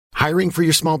Hiring for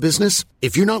your small business?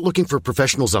 If you're not looking for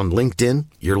professionals on LinkedIn,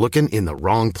 you're looking in the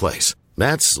wrong place.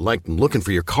 That's like looking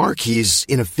for your car keys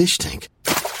in a fish tank.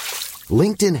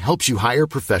 LinkedIn helps you hire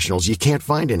professionals you can't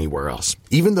find anywhere else,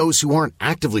 even those who aren't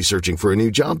actively searching for a new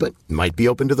job but might be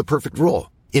open to the perfect role.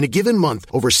 In a given month,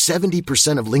 over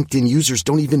 70% of LinkedIn users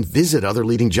don't even visit other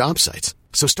leading job sites.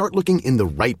 So start looking in the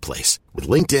right place. With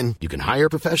LinkedIn, you can hire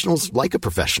professionals like a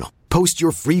professional. Post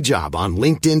your free job on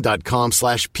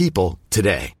linkedin.com/people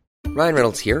today. Ryan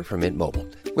Reynolds here from Mint Mobile.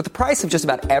 With the price of just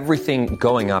about everything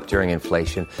going up during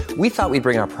inflation, we thought we'd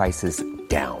bring our prices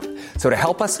down. So to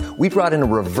help us, we brought in a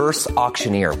reverse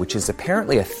auctioneer, which is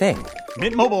apparently a thing.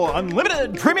 Mint Mobile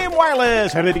Unlimited Premium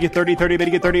Wireless. How to get 30, 30, bit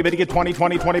to get 30, bit to get 20,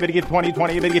 20, 20, bit to get 20,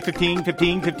 20, bit to get 15,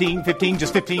 15, 15, 15,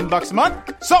 just $15 a month?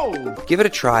 Sold! Give it a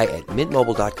try at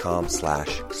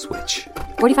mintmobile.com/switch.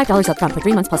 $45 up front for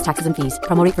 3 months plus taxes and fees.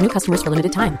 Promo rate for new customers for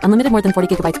limited time. Unlimited more than 40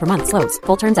 gigabytes per month. Slows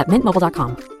full terms at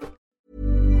mintmobile.com.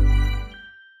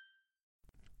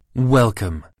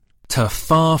 Welcome to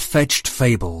Far-Fetched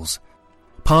Fables,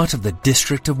 part of the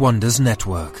District of Wonders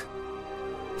network.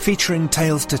 Featuring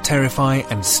Tales to Terrify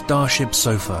and Starship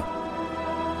Sofa.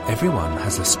 Everyone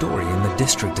has a story in the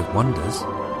District of Wonders.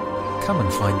 Come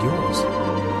and find yours.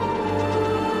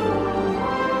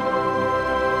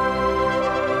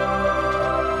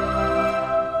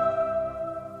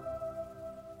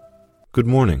 Good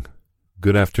morning,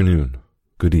 good afternoon,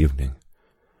 good evening.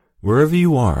 Wherever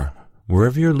you are,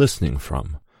 wherever you're listening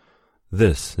from,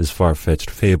 this is Far-Fetched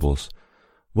Fables.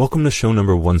 Welcome to show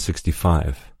number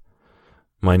 165.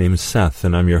 My name is Seth,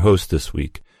 and I'm your host this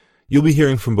week. You'll be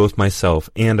hearing from both myself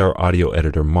and our audio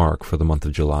editor Mark for the month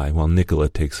of July, while Nicola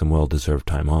takes some well-deserved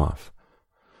time off.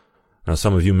 Now,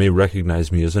 some of you may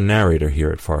recognize me as a narrator here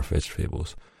at Far-Fetched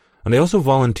Fables, and I also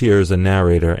volunteer as a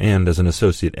narrator and as an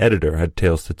associate editor at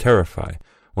Tales to Terrify,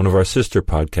 one of our sister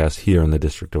podcasts here in the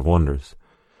District of Wonders.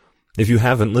 If you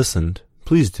haven't listened,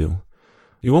 please do.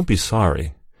 You won't be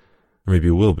sorry. Or maybe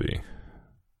you will be.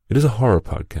 It is a horror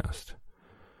podcast.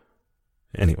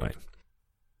 Anyway,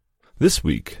 this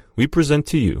week we present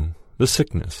to you The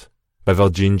Sickness by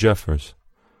Valjean Jeffers.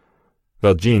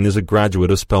 Valjean is a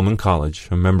graduate of Spelman College,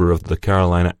 a member of the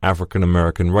Carolina African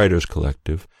American Writers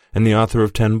Collective, and the author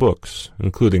of 10 books,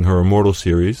 including her Immortal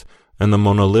series and the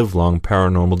Mona Livelong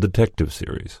Paranormal Detective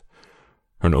series.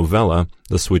 Her novella,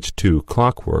 The Switch 2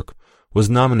 Clockwork, was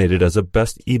nominated as a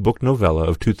Best eBook Novella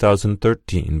of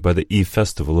 2013 by the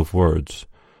eFestival of Words.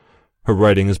 Her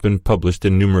writing has been published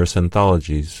in numerous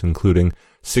anthologies, including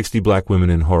 60 Black Women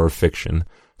in Horror Fiction,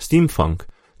 Steampunk,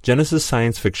 Genesis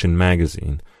Science Fiction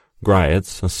Magazine,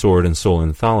 Griots, a Sword and Soul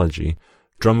anthology,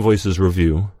 Drum Voices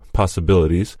Review,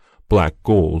 Possibilities, Black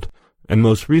Gold, and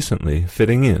most recently,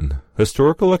 Fitting In,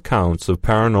 historical accounts of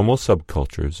paranormal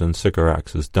subcultures and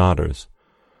Sycorax's daughters.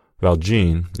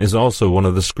 Valjean is also one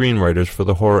of the screenwriters for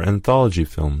the horror anthology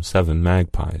film Seven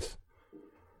Magpies.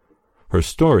 Her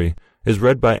story is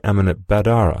read by Aminat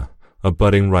Badara, a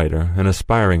budding writer and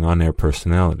aspiring on-air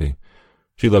personality.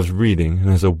 She loves reading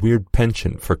and has a weird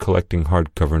penchant for collecting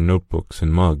hardcover notebooks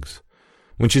and mugs.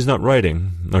 When she's not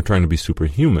writing, or trying to be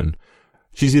superhuman,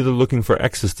 she's either looking for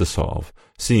X's to solve,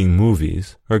 seeing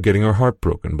movies, or getting her heart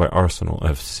broken by Arsenal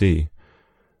FC.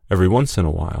 Every once in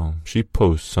a while, she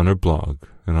posts on her blog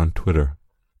and on Twitter.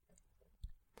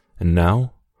 And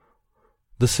now,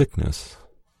 The Sickness.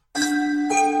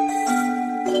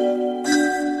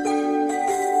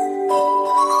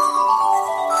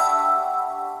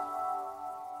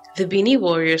 The Bini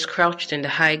warriors crouched in the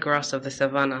high grass of the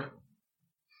savannah.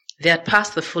 They had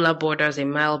passed the Fula borders a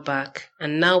mile back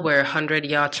and now were 100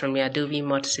 yards from the adobe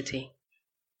mud city.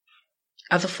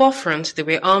 At the forefront, they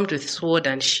were armed with sword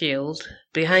and shield.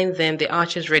 Behind them, the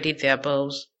archers readied their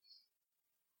bows.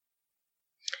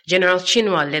 General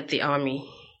Chinua led the army.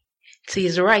 To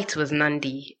his right was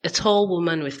Nandi, a tall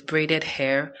woman with braided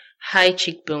hair, high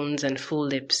cheekbones and full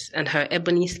lips, and her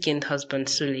ebony-skinned husband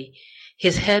Suli,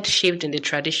 his head shaved in the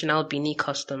traditional Bini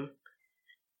custom.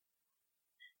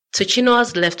 To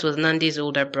Chinua's left was Nandi's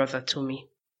older brother Tomi.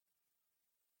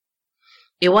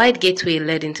 A wide gateway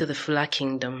led into the Fula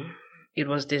kingdom. It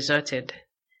was deserted.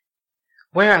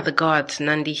 "Where are the guards?"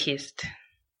 Nandi hissed.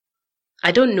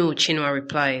 "I don't know," Chinua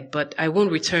replied, "but I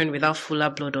won't return without Fula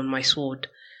blood on my sword."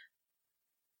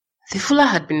 The Fula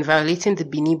had been violating the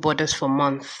Bini borders for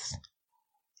months.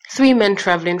 3 men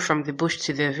traveling from the bush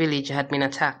to their village had been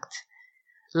attacked.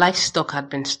 Livestock had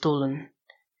been stolen.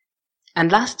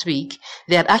 And last week,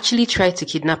 they had actually tried to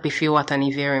kidnap Ifiwat and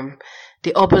Iverim,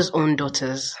 the Oba's own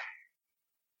daughters.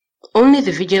 Only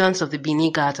the vigilance of the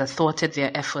Bini guards had thwarted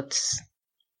their efforts.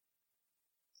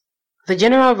 The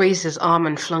general raised his arm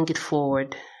and flung it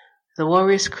forward. The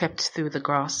warriors crept through the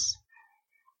grass.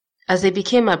 As they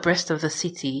became abreast of the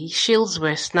city, shields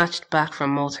were snatched back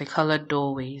from multicolored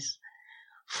doorways.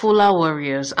 Fula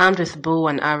warriors, armed with bow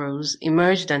and arrows,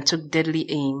 emerged and took deadly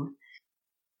aim.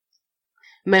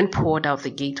 Men poured out the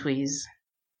gateways.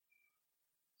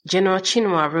 General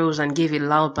Chinua rose and gave a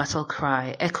loud battle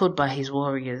cry, echoed by his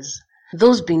warriors.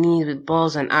 Those beneath with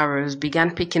bows and arrows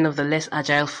began picking off the less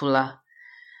agile Fula.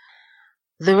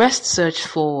 The rest surged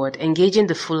forward, engaging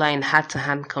the Fula in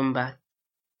hand-to-hand combat.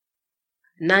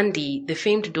 Nandi, the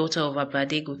famed daughter of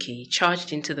Abadegoke,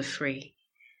 charged into the fray.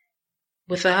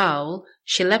 With a howl,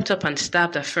 she leapt up and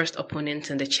stabbed her first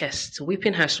opponent in the chest,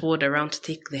 whipping her sword around to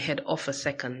take the head off a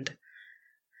second.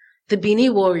 The Bini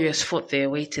warriors fought their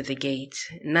way to the gate,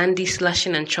 Nandi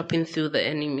slashing and chopping through the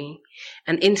enemy,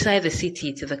 and inside the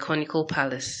city to the conical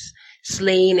palace,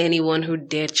 slaying anyone who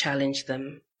dared challenge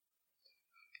them.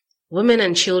 Women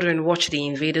and children watched the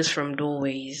invaders from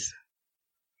doorways.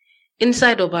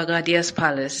 Inside Obagadia's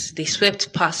palace, they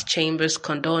swept past chambers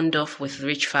cordoned off with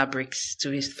rich fabrics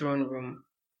to his throne room.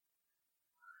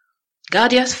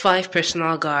 Gadia's 5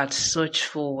 personal guards surged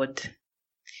forward.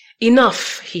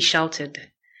 "Enough," he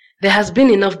shouted. "There has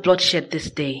been enough bloodshed this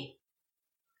day."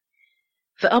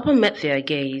 The Oba met their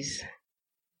gaze.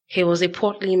 He was a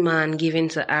portly man given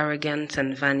to arrogance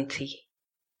and vanity.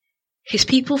 His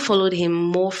people followed him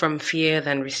more from fear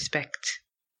than respect.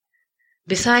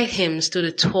 Beside him stood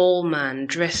a tall man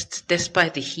dressed,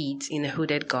 despite the heat, in a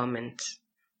hooded garment.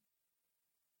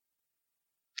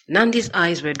 Nandi's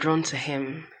eyes were drawn to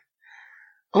him.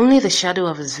 Only the shadow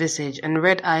of his visage and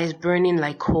red eyes burning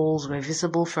like coals were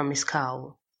visible from his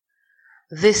cowl.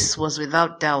 This was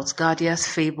without doubt Gadia's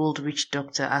fabled witch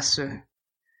doctor Asu,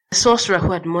 a sorcerer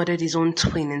who had murdered his own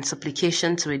twin in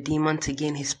supplication to a demon to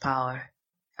gain his power.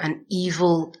 An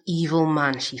evil, evil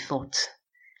man, she thought.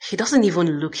 He doesn't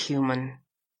even look human.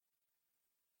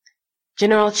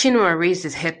 General Chinua raised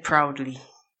his head proudly.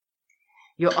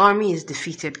 "Your army is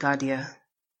defeated, Gadia.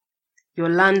 Your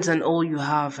lands and all you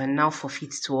have are now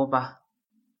forfeit to Oba."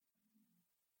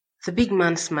 The big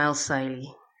man smiled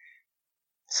slyly.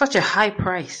 "Such a high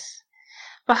price.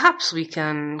 Perhaps we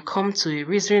can come to a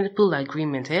reasonable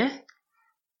agreement, eh?"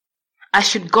 "I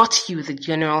should gut you," the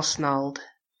general snarled.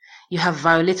 "You have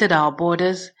violated our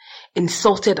borders,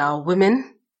 insulted our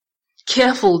women.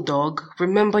 Careful, dog.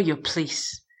 Remember your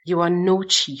place. You are no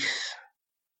chief."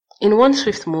 In one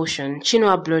swift motion,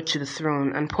 Chinua blurred to the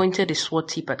throne and pointed a sword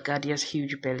tip at Gadia's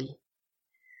huge belly.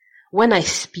 "When I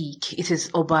speak, it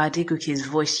is Oba Adegoke's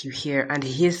voice you hear and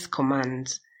his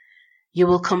commands. You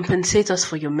will compensate us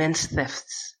for your men's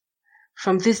thefts.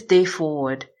 From this day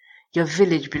forward, your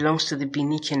village belongs to the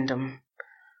Bini Kingdom.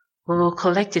 We will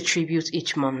collect a tribute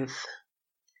each month.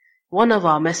 One of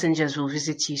our messengers will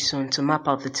visit you soon to map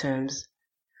out the terms.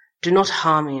 Do not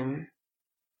harm him,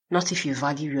 not if you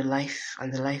value your life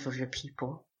and the life of your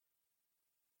people."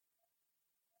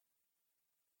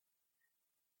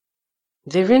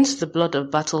 They rinsed the blood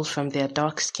of battle from their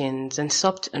dark skins and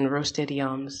supped on roasted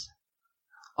yams.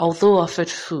 Although offered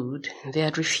food, they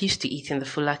had refused to eat in the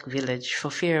Fulak village for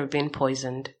fear of being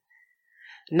poisoned.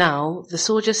 Now, the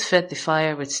soldiers fed the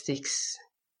fire with sticks.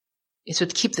 It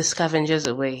would keep the scavengers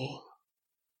away.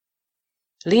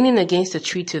 Leaning against a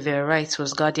tree to their right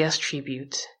was Gadia's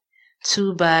tribute,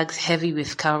 2 bags heavy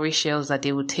with cowrie shells that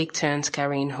they would take turns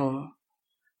carrying home.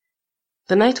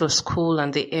 The night was cool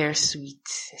and the air sweet,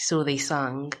 so they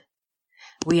sang.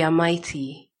 "We are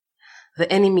mighty.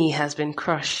 The enemy has been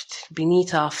crushed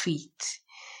beneath our feet.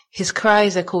 His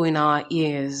cries echo in our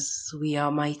ears. We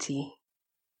are mighty."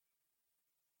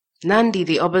 Nandi,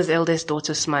 the Oba's eldest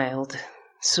daughter, smiled,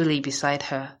 Suli beside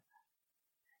her.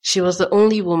 She was the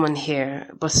only woman here,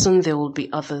 but soon there will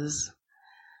be others.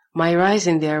 My rise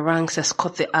in their ranks has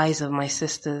caught the eyes of my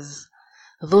sisters,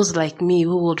 those like me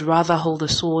who would rather hold a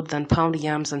sword than pound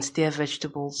yams and steer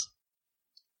vegetables.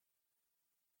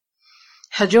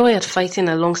 Her joy at fighting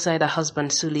alongside her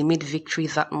husband Suli made victory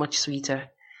that much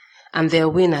sweeter, and their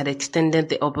win had extended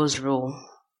the Obo's role.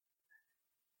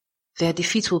 Their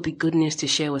defeat will be good news to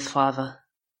share with father.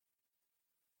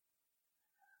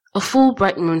 A full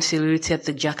bright moon silhouetted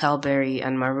the jackalberry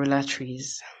and marula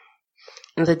trees.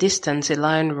 In the distance a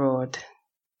lion roared.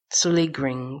 Suli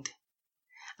grinned.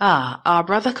 "Ah, our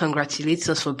brother congratulates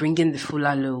us for bringing the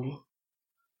Fula low."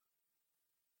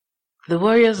 The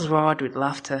warriors roared with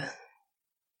laughter.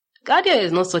 "Gadia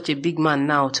is not such a big man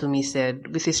now," Tomi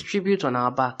said, "with his tribute on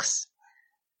our backs."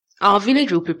 "Our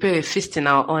village will prepare a feast in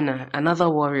our honor," another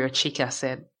warrior, Chika,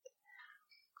 said.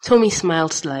 Tomi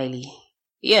smiled slyly.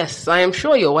 "Yes, I am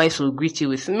sure your wives will greet you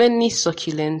with many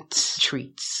succulent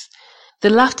treats." They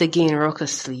laughed again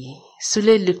raucously.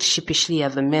 Sule looked sheepishly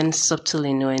at the men's subtle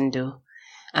innuendo,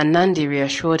 and Nandi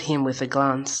reassured him with a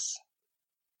glance.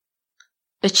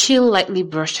 A chill lightly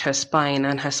brushed her spine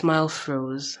and her smile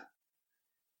froze.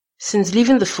 Since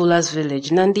leaving the Fuller's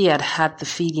village, Nandi had had the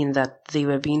feeling that they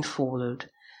were being followed,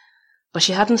 but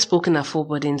she hadn't spoken her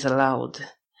forebodings aloud.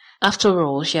 After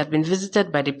all, she had been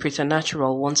visited by the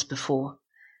preternatural once before.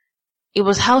 It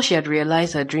was how she had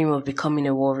realized her dream of becoming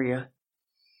a warrior,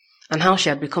 and how she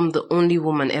had become the only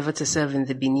woman ever to serve in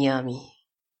the Bini army.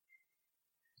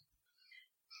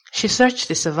 She searched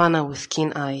the savannah with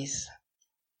keen eyes.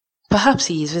 Perhaps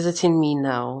he is visiting me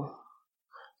now.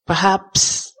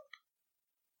 Perhaps...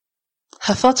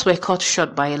 Her thoughts were cut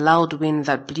short by a loud wind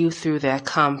that blew through their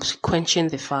camp, quenching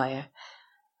the fire.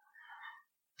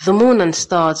 The moon and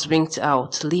stars winked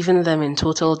out, leaving them in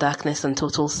total darkness and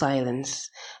total silence,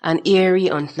 an eerie,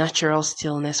 unnatural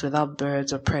stillness without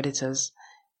birds or predators.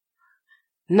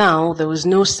 Now there was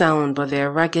no sound but their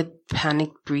ragged,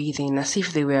 panicked breathing, as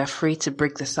if they were afraid to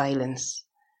break the silence.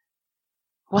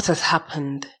 What has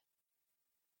happened?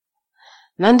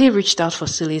 Nandi reached out for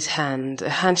Sule's hand, a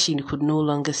hand she could no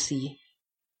longer see.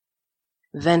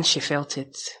 Then she felt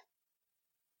it.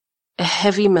 A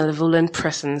heavy, malevolent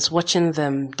presence watching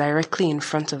them directly in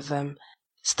front of them,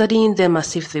 studying them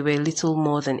as if they were little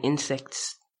more than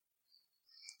insects.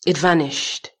 It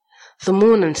vanished. The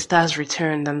moon and stars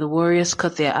returned, and the warriors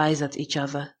cut their eyes at each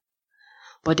other.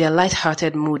 But their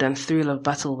light-hearted mood and thrill of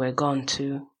battle were gone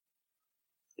too.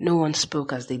 No one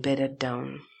spoke as they bedded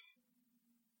down.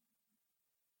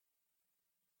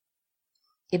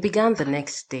 It began the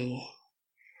next day.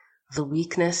 The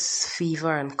weakness,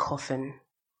 fever, and coughing.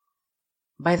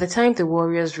 By the time the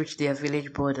warriors reached their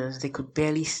village borders, they could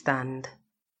barely stand.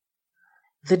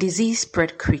 The disease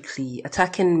spread quickly,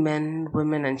 attacking men,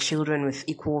 women, and children with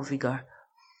equal vigor.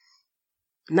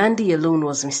 Nandi alone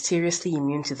was mysteriously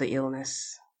immune to the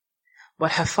illness,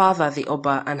 but her father, the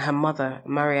Oba, and her mother,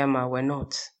 Mariama, were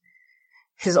not.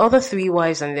 His other 3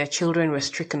 wives and their children were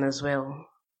stricken as well.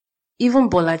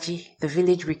 Even Bolaji, the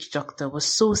village witch doctor, was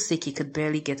so sick he could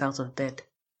barely get out of bed.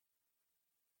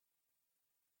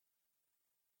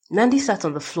 Nandi sat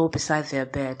on the floor beside their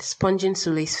bed, sponging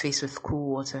Sule's face with cool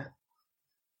water.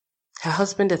 Her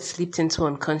husband had slipped into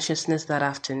unconsciousness that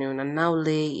afternoon and now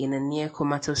lay in a near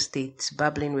comatose state,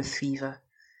 babbling with fever.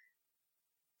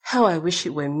 How I wish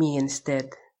it were me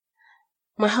instead.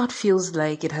 My heart feels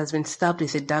like it has been stabbed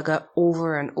with a dagger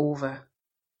over and over.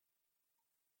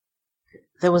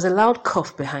 There was a loud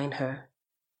cough behind her.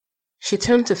 She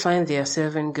turned to find their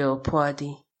servant girl,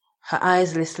 Puadi, her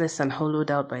eyes listless and hollowed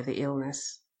out by the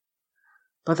illness.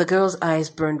 But the girl's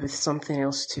eyes burned with something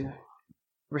else too.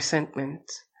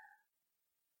 Resentment.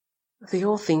 They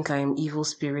all think I am evil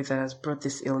spirit that has brought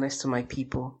this illness to my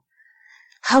people.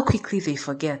 How quickly they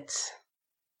forget.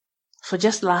 For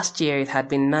just last year it had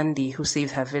been Nandi who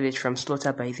saved her village from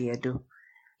slaughter by the Edo,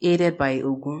 aided by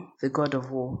Ogun, the god of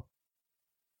war.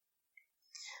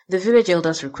 The village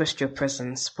elders request your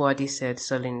presence, Puadi said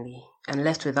sullenly, and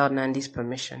left without Nandi's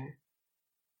permission.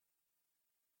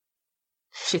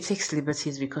 She takes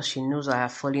liberties because she knows I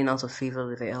have fallen out of favor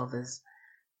with the elders.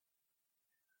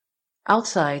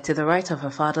 Outside, to the right of her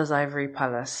father's ivory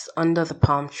palace, under the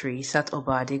palm tree, sat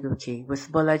Oba Adegoke, with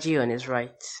Bolaji on his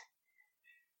right.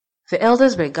 The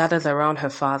elders were gathered around her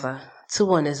father,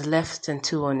 2 on his left and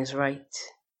 2 on his right.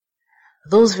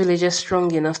 Those villagers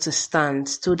strong enough to stand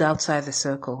stood outside the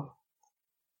circle.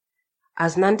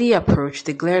 As Nandi approached,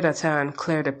 they glared at her and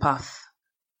cleared a path.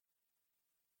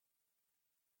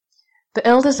 The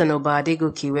elders and Oba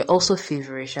Adegoke were also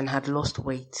feverish and had lost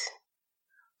weight.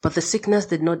 But the sickness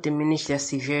did not diminish their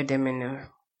severe demeanor.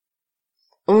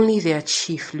 Only their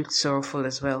chief looked sorrowful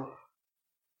as well.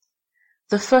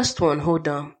 The first one,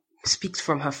 Hoda, speaks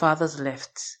from her father's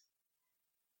left.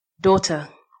 Daughter,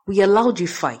 we allowed you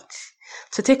fight,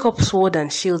 to take up sword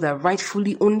and shield that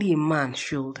rightfully only a man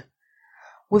should.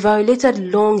 We violated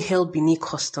long-held Bini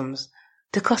customs,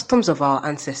 the customs of our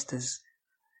ancestors.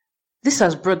 This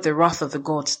has brought the wrath of the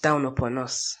gods down upon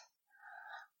us.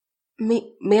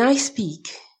 May I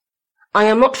speak? I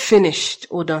am not finished,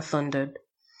 Oda thundered.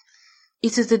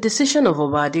 It is the decision of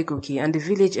Oba Adegoke and the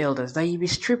village elders that you be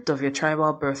stripped of your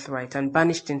tribal birthright and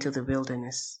banished into the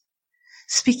wilderness.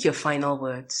 Speak your final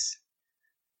words.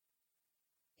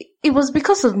 It was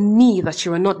because of me that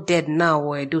you are not dead now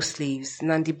or Edo slaves,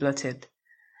 Nandi blurted.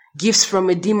 Gifts from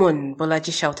a demon,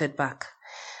 Bolaji shouted back.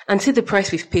 And see the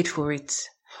price we've paid for it.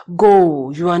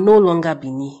 Go, you are no longer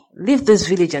Bini. Leave this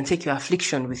village and take your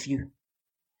affliction with you.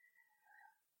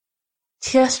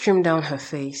 Tears streamed down her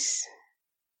face.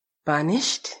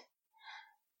 Banished?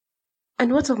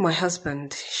 And what of my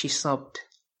husband? She sobbed.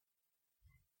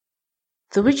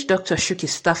 The witch doctor shook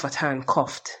his staff at her and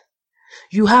coughed.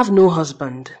 You have no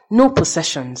husband, no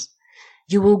possessions.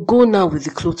 You will go now with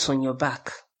the clothes on your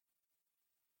back.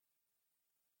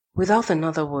 Without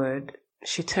another word,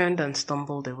 she turned and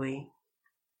stumbled away.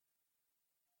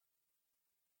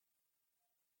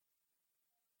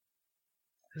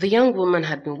 The young woman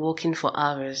had been walking for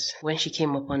hours when she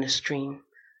came upon a stream.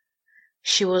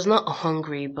 She was not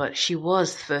hungry, but she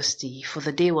was thirsty, for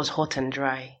the day was hot and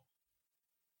dry.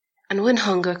 And when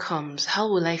hunger comes, how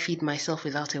will I feed myself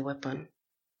without a weapon?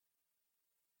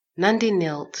 Nandi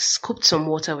knelt, scooped some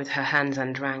water with her hands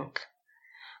and drank.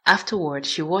 Afterward,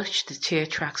 she washed the tear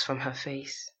tracks from her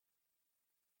face.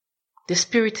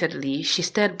 Dispiritedly, she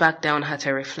stared back down at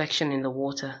her reflection in the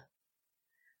water.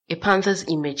 A panther's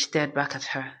image stared back at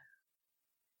her.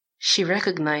 She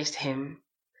recognized him.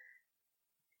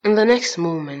 In the next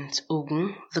moment,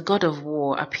 Ogun, the god of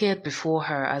war, appeared before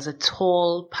her as a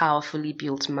tall, powerfully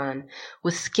built man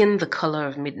with skin the color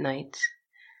of midnight.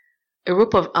 A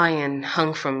rope of iron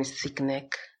hung from his thick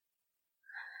neck.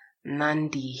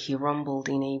 Nandi, he rumbled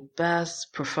in a bass,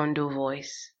 profundo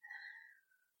voice.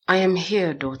 I am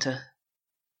here, daughter.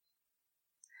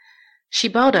 She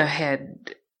bowed her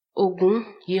head.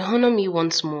 Ogun, you honor me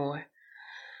once more.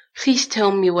 Please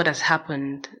tell me what has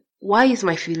happened. Why is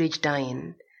my village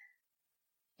dying?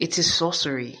 It is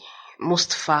sorcery,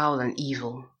 most foul and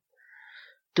evil.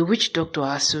 The witch doctor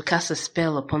Asu cast a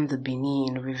spell upon the Bini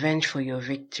in revenge for your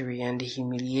victory and the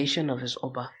humiliation of his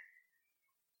Oba.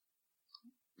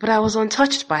 But I was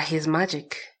untouched by his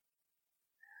magic.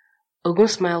 Ogun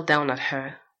smiled down at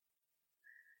her.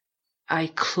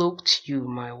 I cloaked you,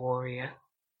 my warrior.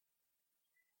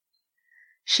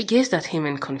 She gazed at him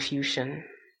in confusion.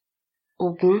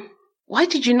 Ogun, why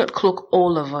did you not cloak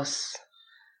all of us?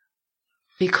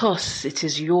 Because it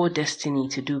is your destiny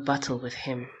to do battle with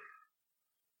him.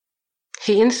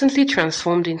 He instantly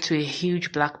transformed into a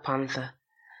huge black panther.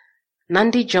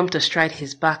 Nandi jumped astride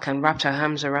his back and wrapped her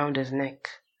arms around his neck.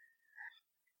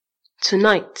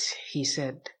 Tonight, he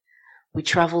said, we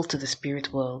travel to the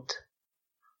spirit world.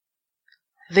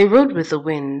 They rode with the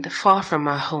wind, far from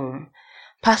our home,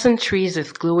 passing trees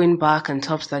with glowing bark and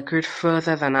tops that grew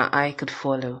further than our eye could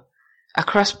follow,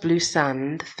 across blue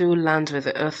sand, through lands with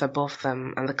the earth above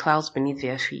them and the clouds beneath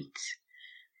their feet.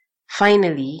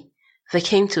 Finally, they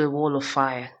came to a wall of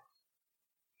fire.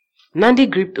 Nandi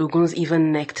gripped Ogun's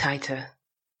even neck tighter,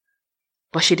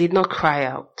 but she did not cry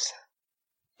out.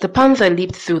 The panther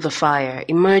leaped through the fire,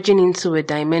 emerging into a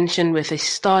dimension with a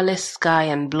starless sky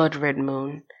and blood-red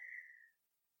moon.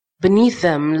 Beneath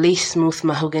them lay smooth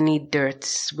mahogany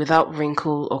dirt without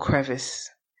wrinkle or crevice.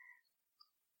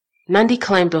 Nandi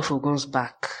climbed off Ogun's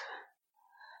back.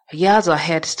 Yards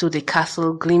ahead stood a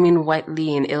castle gleaming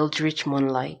whitely in eldritch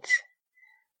moonlight.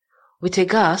 With a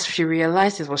gasp, she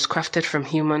realized it was crafted from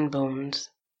human bones.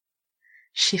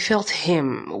 She felt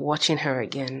him watching her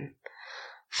again,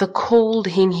 the cold,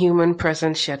 inhuman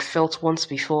presence she had felt once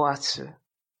before Atsu.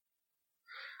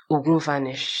 Ogun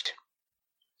vanished.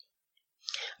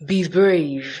 Be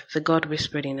brave, the god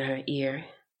whispered in her ear.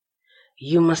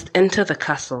 You must enter the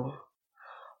castle.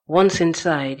 Once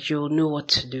inside, you'll know what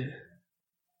to do.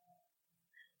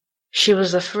 She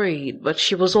was afraid, but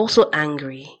she was also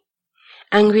angry.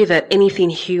 Angry that anything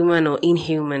human or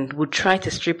inhuman would try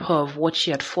to strip her of what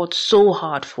she had fought so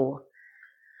hard for.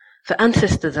 The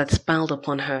ancestors had smiled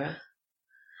upon her.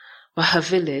 But her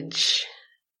village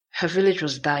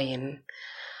was dying.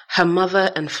 Her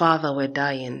mother and father were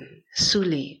dying.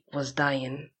 Suli was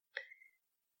dying.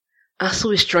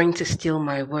 Asu is trying to steal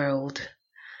my world.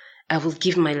 I will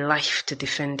give my life to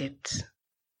defend it.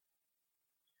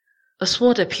 A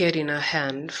sword appeared in her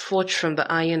hand, forged from the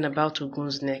iron about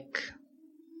Ogun's neck.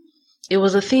 It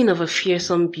was a thing of a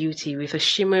fearsome beauty with a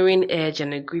shimmering edge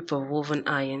and a grip of woven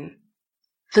iron.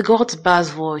 The god's bass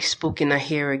voice spoke in her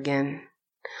ear again.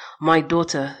 My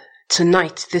daughter,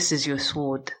 tonight this is your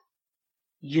sword.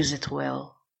 Use it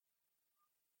well.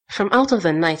 From out of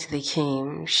the night they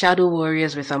came, shadow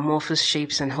warriors with amorphous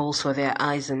shapes and holes for their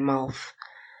eyes and mouth.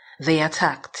 They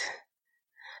attacked.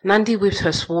 Nandi whipped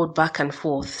her sword back and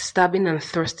forth, stabbing and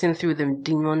thrusting through the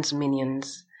demon's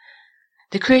minions.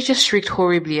 The creatures shrieked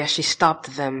horribly as she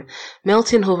stabbed them,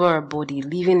 melting over her body,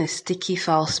 leaving a sticky,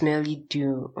 foul-smelly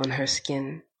dew on her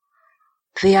skin.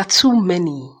 They are too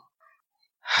many.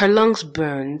 Her lungs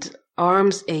burned,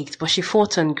 arms ached, but she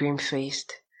fought on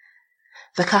grim-faced.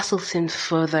 The castle seemed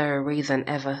further away than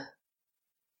ever.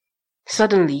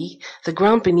 Suddenly, the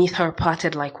ground beneath her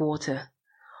parted like water.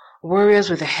 Warriors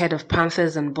with the head of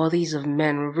panthers and bodies of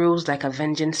men rose like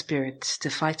avenging spirits to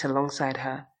fight alongside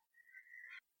her.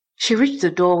 She reached the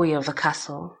doorway of the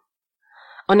castle.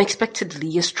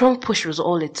 Unexpectedly, a strong push was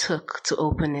all it took to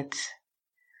open it.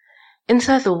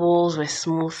 Inside, the walls were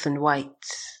smooth and white.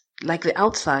 Like the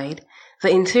outside, the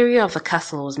interior of the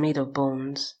castle was made of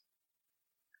bones.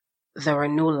 There were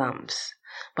no lamps,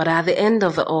 but at the end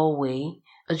of the hallway,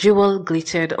 a jewel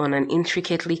glittered on an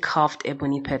intricately carved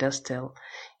ebony pedestal,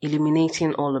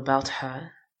 illuminating all about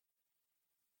her.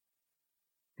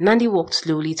 Nandi walked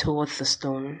slowly towards the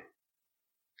stone.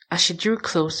 As she drew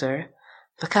closer,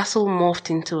 the castle morphed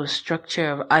into a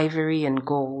structure of ivory and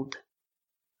gold.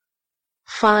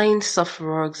 Fine, soft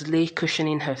rugs lay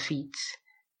cushioning her feet.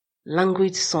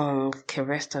 Languid song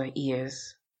caressed her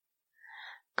ears.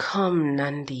 "Come,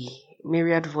 Nandi,"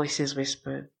 myriad voices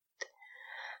whispered.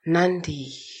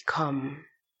 "Nandi, come."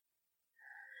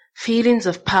 Feelings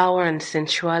of power and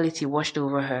sensuality washed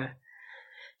over her.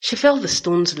 She felt the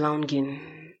stones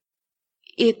longing.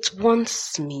 "It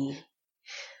wants me."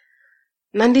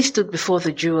 Nandi stood before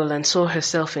the jewel and saw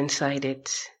herself inside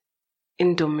it.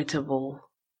 Indomitable.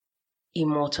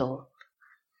 Immortal.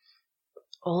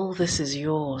 "All this is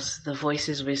yours," the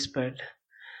voices whispered.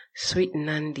 "Sweet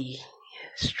Nandi,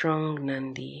 strong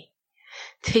Nandi.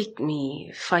 Take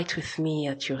me, fight with me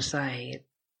at your side.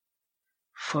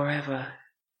 Forever."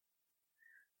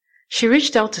 She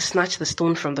reached out to snatch the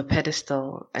stone from the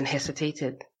pedestal and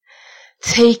hesitated.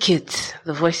 "Take it,"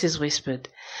 the voices whispered.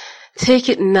 "Take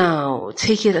it now,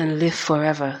 take it and live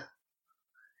forever."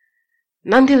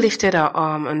 Nandi lifted her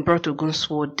arm and brought Ogun's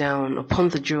sword down upon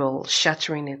the jewel,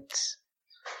 shattering it.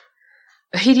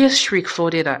 A hideous shriek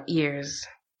flooded her ears.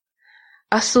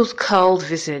 Aso's curled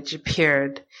visage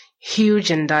appeared, huge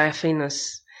and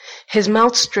diaphanous, his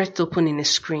mouth stretched open in a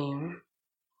scream.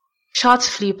 Shards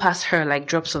flew past her like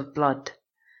drops of blood.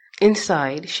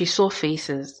 Inside, she saw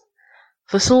faces,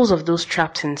 the souls of those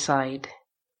trapped inside.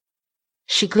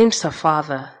 She glimpsed her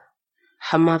father,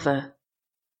 her mother,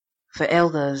 the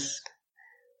elders,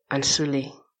 and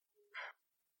Sule.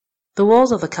 The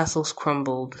walls of the castles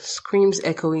crumbled, screams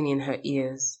echoing in her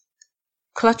ears.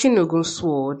 Clutching Ogun's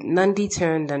sword, Nandi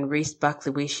turned and raced back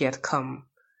the way she had come.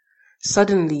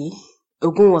 Suddenly,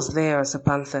 Ogun was there as a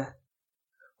panther.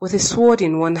 With his sword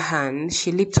in one hand,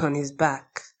 she leaped on his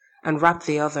back and wrapped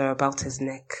the other about his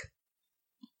neck.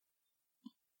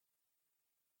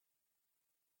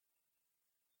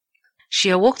 She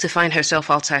awoke to find herself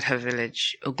outside her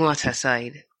village, Ogun at her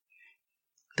side.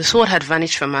 The sword had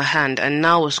vanished from her hand and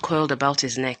now was coiled about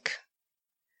his neck.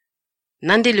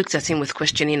 Nandi looked at him with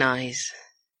questioning eyes.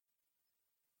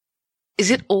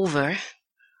 "Is it over?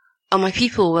 Are my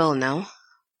people well now?"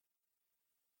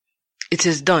 "It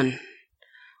is done.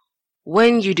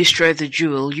 When you destroyed the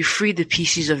jewel, you freed the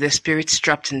pieces of their spirits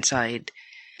trapped inside.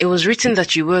 It was written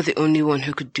that you were the only one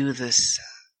who could do this.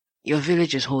 Your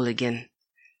village is whole again."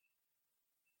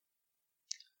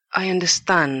 "I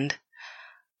understand.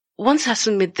 Once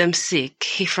Hasu made them sick,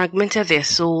 he fragmented their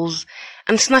souls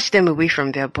and snatched them away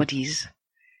from their bodies.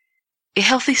 A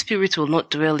healthy spirit will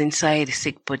not dwell inside a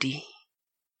sick body."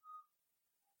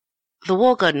 The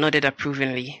war god nodded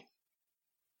approvingly.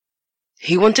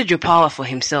 "He wanted your power for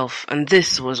himself, and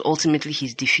this was ultimately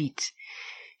his defeat.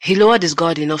 He lowered his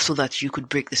guard enough so that you could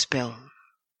break the spell.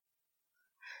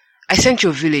 I sent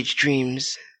your village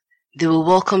dreams. They will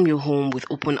welcome you home with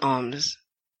open arms."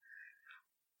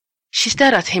 She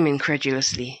stared at him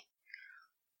incredulously.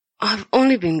 "I've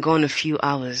only been gone a few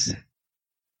hours."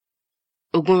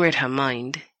 Ogun read her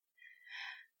mind.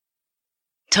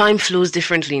 "Time flows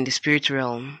differently in the spirit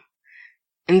realm.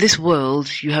 In this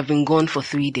world, you have been gone for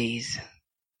 3 days."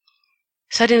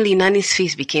 Suddenly, Nani's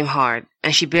face became hard,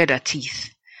 and she bared her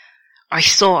teeth. "I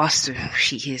saw Asu,"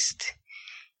 she hissed.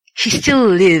 "He still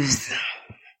lives."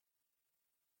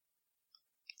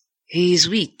 "He is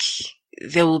weak.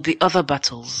 There will be other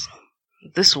battles.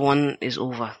 This one is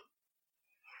over."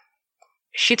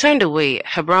 She turned away,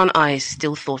 her brown eyes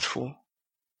still thoughtful.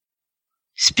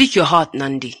 "Speak your heart,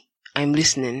 Nandi. I'm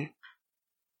listening."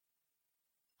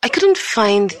 "I couldn't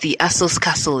find the Aso's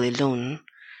castle alone.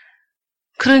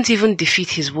 Couldn't even defeat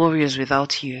his warriors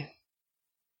without you."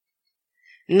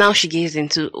 Now she gazed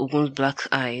into Ogun's black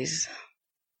eyes.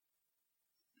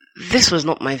 "This was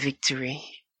not my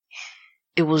victory.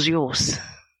 It was yours."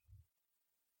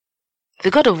 The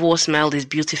god of war smiled his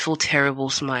beautiful, terrible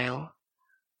smile.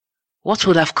 "What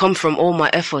would have come from all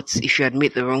my efforts if you had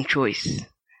made the wrong choice?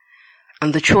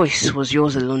 And the choice was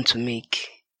yours alone to make.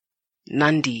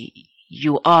 Nandi,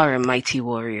 you are a mighty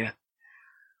warrior.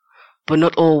 But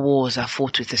not all wars are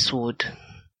fought with a sword.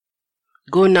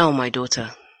 Go now, my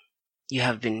daughter. You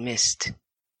have been missed."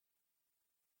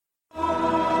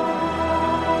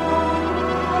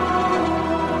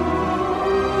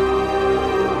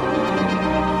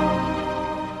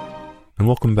 and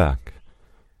welcome back.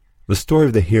 The story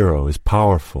of the hero is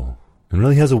powerful and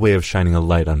really has a way of shining a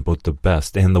light on both the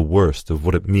best and the worst of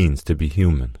what it means to be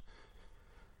human.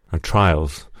 Our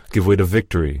trials give way to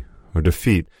victory or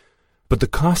defeat, but the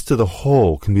cost to the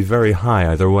whole can be very high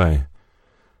either way.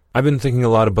 I've been thinking a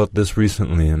lot about this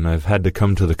recently, and I've had to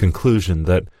come to the conclusion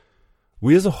that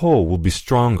we as a whole will be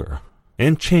stronger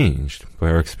and changed by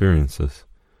our experiences.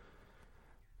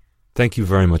 Thank you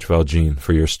very much, Valjean,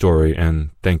 for your story, and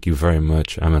thank you very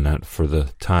much, Amanat, for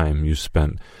the time you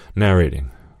spent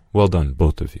narrating. Well done,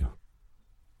 both of you.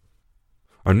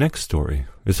 Our next story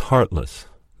is Heartless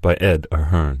by Ed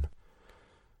Ahern.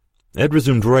 Ed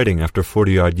resumed writing after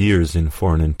 40-odd years in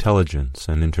foreign intelligence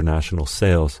and international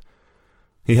sales.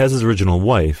 He has his original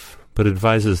wife, but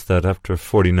advises that after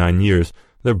 49 years,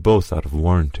 they're both out of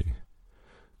warranty.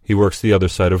 He works the other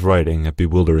side of writing at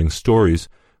Bewildering Stories,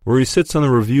 where he sits on the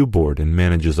review board and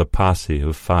manages a posse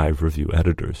of 5 review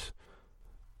editors.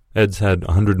 Ed's had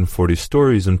 140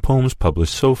 stories and poems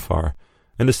published so far,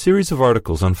 and a series of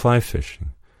articles on fly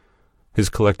fishing. His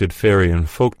collected fairy and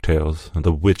folk tales,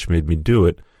 The Witch Made Me Do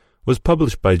It, was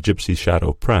published by Gypsy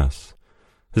Shadow Press.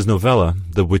 His novella,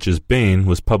 The Witch's Bane,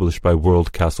 was published by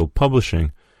World Castle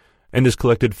Publishing, and his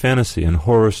collected fantasy and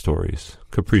horror stories,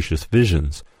 Capricious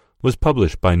Visions, was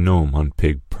published by Gnome on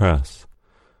Pig Press.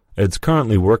 Ed's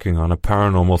currently working on a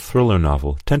paranormal thriller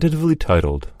novel tentatively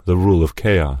titled The Rule of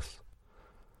Chaos.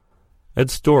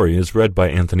 Ed's story is read by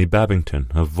Anthony Babington,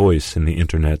 a voice in the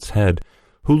Internet's head,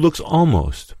 who looks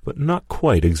almost, but not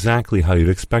quite exactly how you'd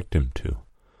expect him to.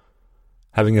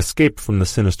 Having escaped from the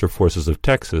sinister forces of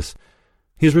Texas,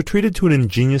 he has retreated to an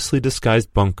ingeniously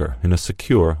disguised bunker in a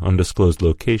secure, undisclosed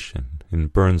location in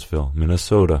Burnsville,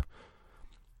 Minnesota.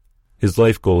 His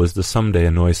life goal is to someday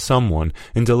annoy someone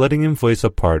into letting him voice a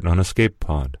part on Escape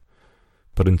Pod.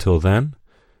 But until then,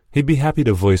 he'd be happy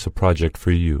to voice a project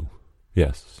for you.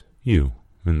 Yes, you,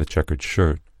 in the checkered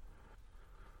shirt.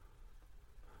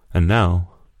 And now,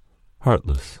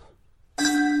 Heartless.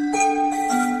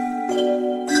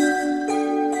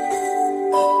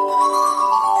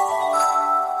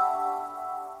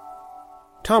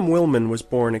 Tom Willman was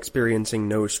born experiencing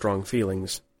no strong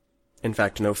feelings. In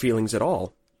fact, no feelings at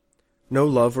all. No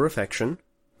love or affection,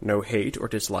 no hate or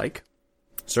dislike,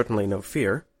 certainly no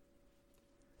fear.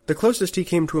 The closest he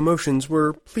came to emotions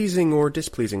were pleasing or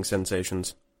displeasing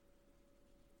sensations.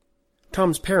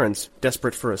 Tom's parents,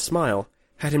 desperate for a smile,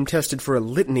 had him tested for a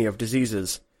litany of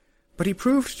diseases, but he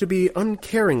proved to be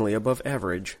uncaringly above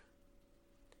average.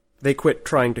 They quit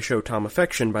trying to show Tom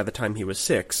affection by the time he was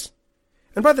 6,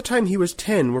 and by the time he was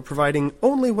 10 were providing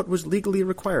only what was legally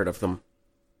required of them.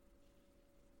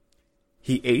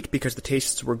 He ate because the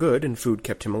tastes were good and food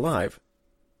kept him alive.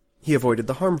 He avoided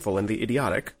the harmful and the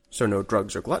idiotic, so no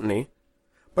drugs or gluttony,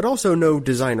 but also no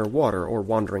designer water or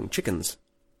wandering chickens.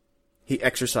 He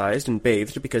exercised and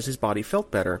bathed because his body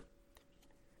felt better,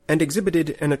 and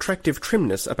exhibited an attractive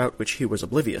trimness about which he was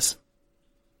oblivious.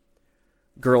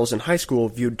 Girls in high school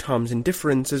viewed Tom's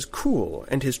indifference as cool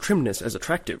and his trimness as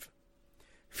attractive.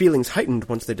 Feelings heightened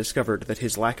once they discovered that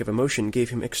his lack of emotion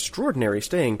gave him extraordinary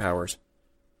staying powers.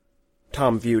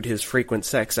 Tom viewed his frequent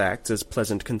sex acts as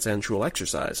pleasant consensual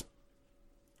exercise.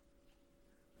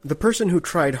 The person who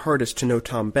tried hardest to know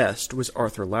Tom best was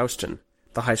Arthur Louston,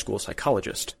 the high school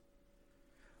psychologist.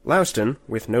 Louston,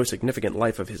 with no significant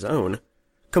life of his own,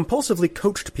 compulsively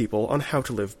coached people on how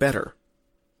to live better.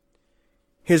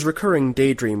 His recurring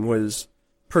daydream was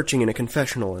perching in a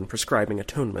confessional and prescribing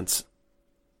atonements.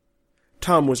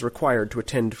 Tom was required to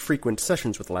attend frequent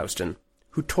sessions with Louston,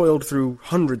 who toiled through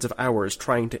hundreds of hours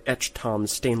trying to etch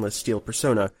Tom's stainless steel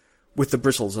persona with the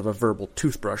bristles of a verbal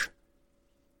toothbrush.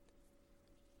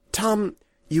 "Tom,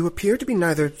 you appear to be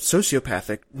neither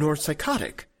sociopathic nor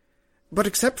psychotic, but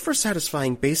except for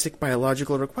satisfying basic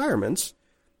biological requirements,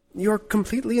 you're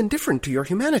completely indifferent to your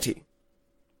humanity."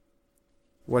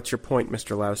 "What's your point,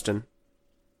 Mr. Louston?"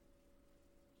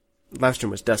 Louston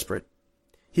was desperate.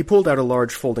 He pulled out a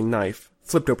large folding knife,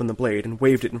 flipped open the blade, and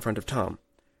waved it in front of Tom.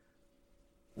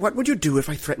 "What would you do if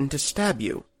I threatened to stab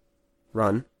you?"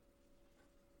 "Run."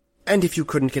 "And if you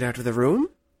couldn't get out of the room?"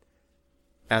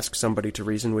 "Ask somebody to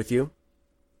reason with you."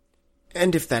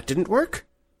 "And if that didn't work?"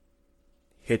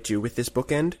 "Hit you with this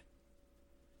bookend."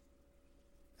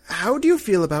 "How do you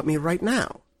feel about me right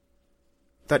now?"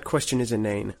 "That question is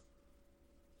inane."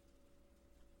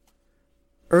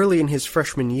 Early in his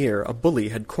freshman year, a bully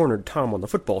had cornered Tom on the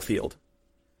football field.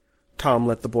 Tom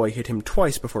let the boy hit him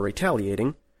twice before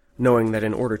retaliating, knowing that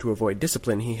in order to avoid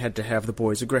discipline he had to have the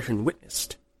boy's aggression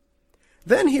witnessed.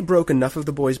 Then he broke enough of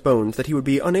the boy's bones that he would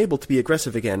be unable to be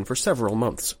aggressive again for several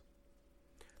months.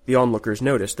 The onlookers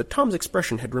noticed that Tom's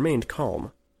expression had remained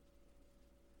calm.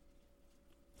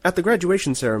 At the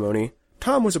graduation ceremony,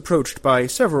 Tom was approached by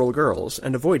several girls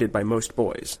and avoided by most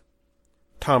boys.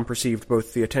 Tom perceived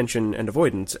both the attention and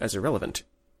avoidance as irrelevant.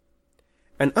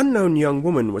 An unknown young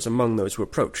woman was among those who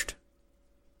approached.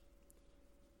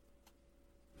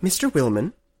 "Mr.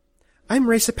 Willman, I'm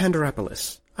Raisa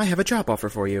Pandaropoulos. I have a job offer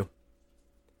for you."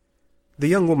 The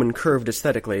young woman curved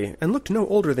aesthetically and looked no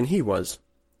older than he was,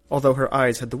 although her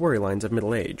eyes had the worry lines of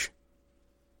middle age.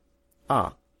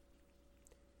 "Ah.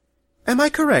 Am I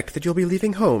correct that you'll be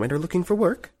leaving home and are looking for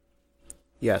work?"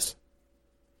 "Yes."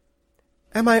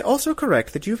 "Am I also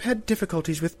correct that you've had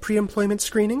difficulties with pre-employment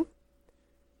screening?"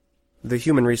 "The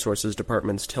Human Resources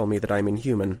departments tell me that I'm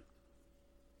inhuman."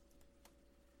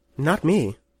 "Not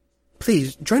me.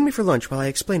 Please, join me for lunch while I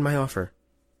explain my offer."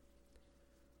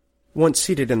 Once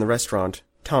seated in the restaurant,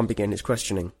 Tom began his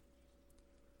questioning.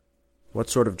 "What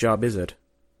sort of job is it?"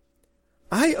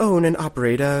 "I own and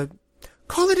operate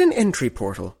call it an entry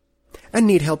portal, and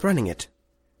need help running it.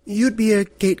 You'd be a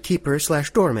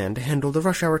gatekeeper/doorman to handle the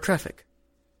rush hour traffic.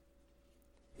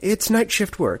 It's night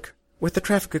shift work, with the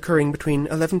traffic occurring between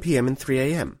 11 p.m. and 3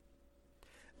 a.m.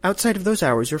 Outside of those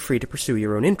hours, you're free to pursue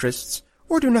your own interests,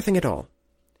 or do nothing at all.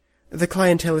 The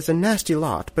clientele is a nasty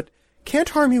lot, but can't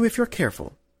harm you if you're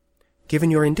careful.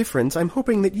 Given your indifference, I'm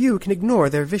hoping that you can ignore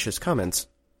their vicious comments."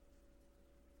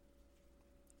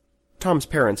 Tom's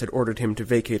parents had ordered him to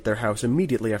vacate their house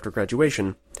immediately after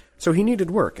graduation, so he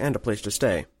needed work and a place to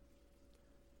stay.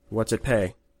 "What's it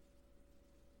pay?"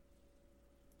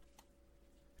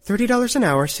 $30 an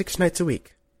hour, 6 nights a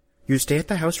week. You stay at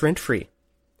the house rent-free.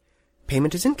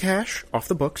 Payment is in cash, off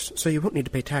the books, so you won't need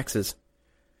to pay taxes.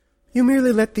 You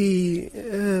merely let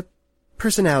the,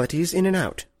 personalities in and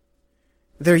out.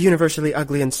 They're universally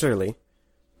ugly and surly,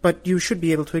 but you should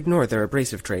be able to ignore their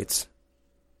abrasive traits."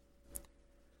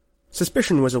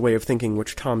 Suspicion was a way of thinking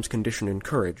which Tom's condition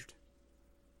encouraged.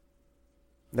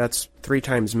 "That's 3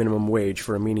 times minimum wage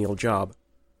for a menial job.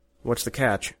 What's the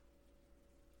catch?"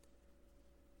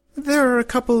 "There are a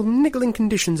couple niggling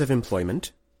conditions of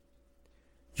employment.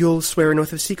 You'll swear an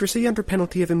oath of secrecy under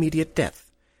penalty of immediate death,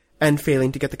 and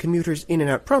failing to get the commuters in and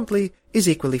out promptly is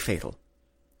equally fatal.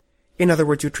 In other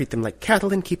words, you treat them like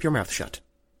cattle and keep your mouth shut.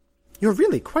 You're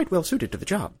really quite well suited to the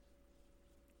job."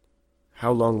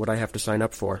 "How long would I have to sign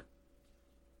up for?"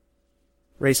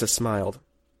 Raisa smiled.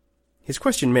 His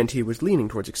question meant he was leaning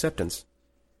towards acceptance.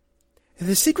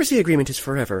 "The secrecy agreement is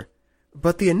forever,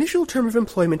 but the initial term of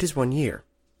employment is 1 year.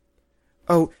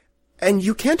 Oh, and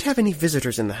you can't have any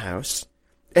visitors in the house,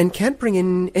 and can't bring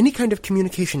in any kind of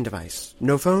communication device,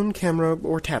 no phone, camera,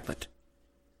 or tablet."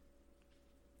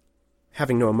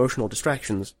 Having no emotional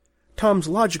distractions, Tom's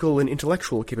logical and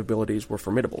intellectual capabilities were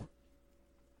formidable.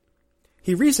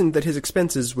 He reasoned that his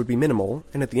expenses would be minimal,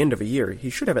 and at the end of a year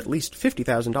he should have at least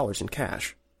 $50,000 in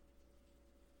cash.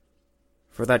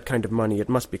 "For that kind of money it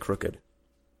must be crooked.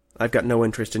 I've got no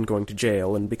interest in going to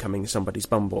jail and becoming somebody's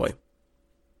bumboy."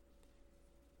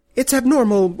 "It's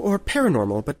abnormal or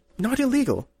paranormal, but not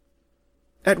illegal.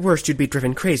 At worst you'd be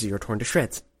driven crazy or torn to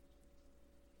shreds."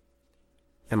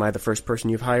 "Am I the first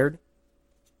person you've hired?"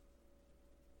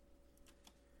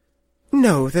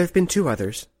 "No, there have been 2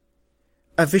 others.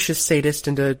 A vicious sadist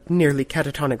and a nearly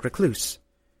catatonic recluse.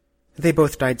 They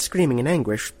both died screaming in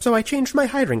anguish, so I changed my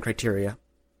hiring criteria.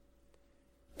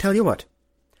 Tell you what,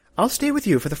 I'll stay with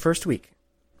you for the first week.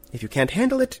 If you can't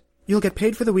handle it, you'll get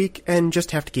paid for the week and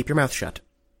just have to keep your mouth shut."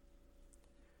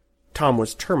 Tom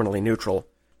was terminally neutral,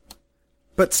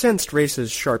 but sensed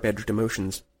Raisa's sharp-edged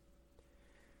emotions.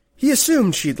 He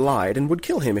assumed she'd lied and would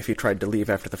kill him if he tried to leave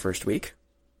after the first week.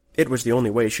 It was the only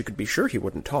way she could be sure he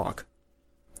wouldn't talk.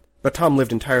 But Tom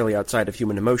lived entirely outside of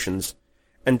human emotions,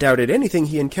 and doubted anything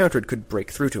he encountered could break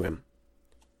through to him.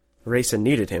 Raisa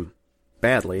needed him,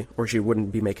 badly, or she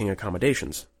wouldn't be making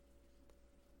accommodations.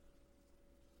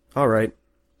 "All right,"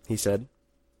 he said.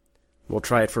 "We'll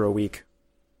try it for a week.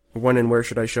 When and where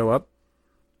should I show up?"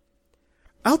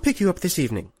 "I'll pick you up this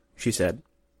evening," she said.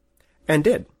 And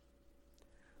did.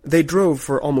 They drove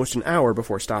for almost an hour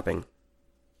before stopping.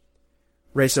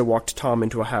 Raisa walked Tom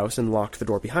into a house and locked the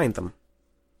door behind them.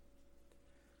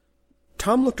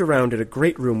 Tom looked around at a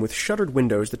great room with shuttered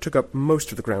windows that took up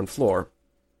most of the ground floor.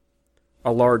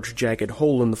 A large, jagged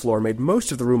hole in the floor made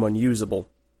most of the room unusable.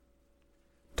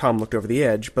 Tom looked over the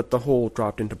edge, but the hole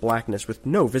dropped into blackness with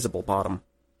no visible bottom.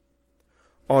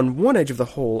 On one edge of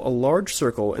the hole, a large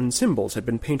circle and symbols had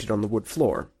been painted on the wood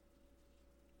floor.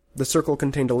 The circle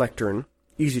contained a lectern,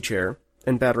 easy chair,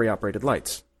 and battery-operated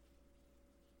lights.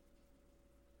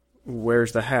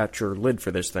 "Where's the hatch or lid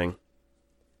for this thing?"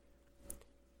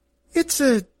 "It's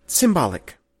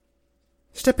symbolic.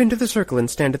 Step into the circle and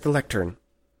stand at the lectern."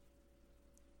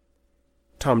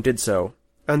 Tom did so,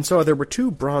 and saw there were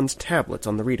 2 bronze tablets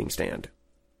on the reading stand.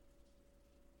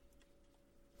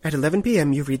 At 11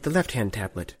 p.m. you read the left-hand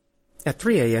tablet. At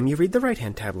 3 a.m. you read the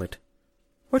right-hand tablet.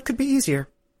 What could be easier?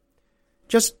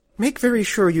 Just make very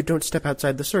sure you don't step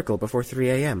outside the circle before 3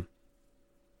 a.m.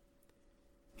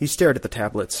 He stared at the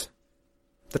tablets.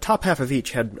 The top half of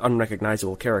each had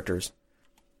unrecognizable characters.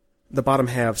 The bottom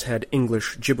halves had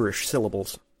English gibberish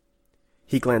syllables.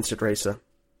 He glanced at Raysa.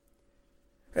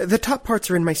 The top parts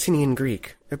are in Mycenaean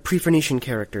Greek, pre-Phoenician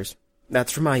characters.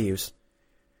 That's for my use.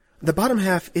 The bottom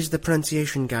half is the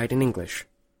pronunciation guide in English.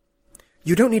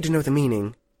 You don't need to know the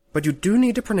meaning, but you do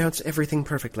need to pronounce everything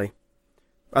perfectly.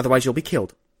 Otherwise you'll be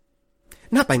killed.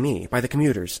 Not by me, by the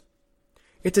commuters.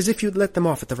 It's as if you'd let them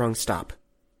off at the wrong stop.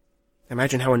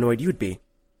 Imagine how annoyed you'd be.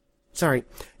 Sorry,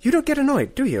 you don't get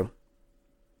annoyed, do you?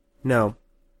 No.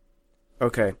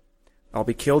 Okay. I'll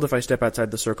be killed if I step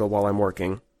outside the circle while I'm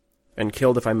working, and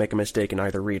killed if I make a mistake in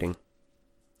either reading.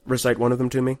 Recite one of them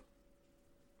to me.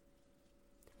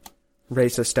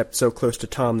 Raysa stepped so close to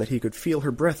Tom that he could feel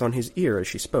her breath on his ear as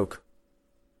she spoke.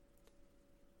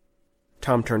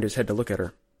 Tom turned his head to look at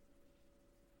her.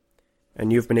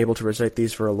 And you've been able to recite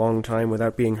these for a long time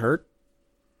without being hurt?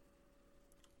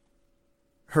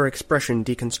 Her expression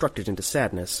deconstructed into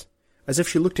sadness, as if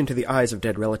she looked into the eyes of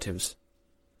dead relatives.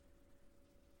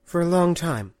 For a long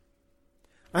time.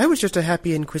 I was just a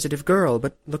happy, inquisitive girl,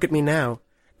 but look at me now,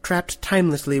 trapped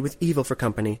timelessly with evil for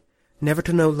company, never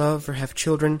to know love or have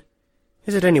children.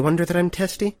 Is it any wonder that I'm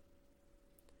testy?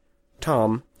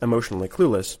 Tom, emotionally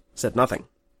clueless, said nothing.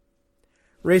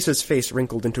 Raysa's face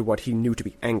wrinkled into what he knew to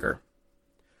be anger.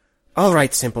 All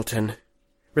right, simpleton.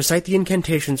 Recite the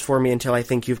incantations for me until I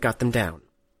think you've got them down.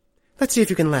 Let's see if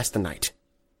you can last the night.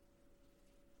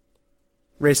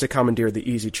 Raysa commandeered the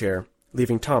easy chair,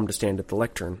 leaving Tom to stand at the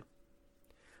lectern.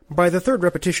 By the 3rd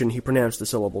repetition he pronounced the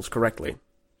syllables correctly.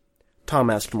 Tom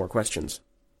asked more questions.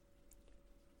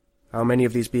 How many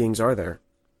of these beings are there?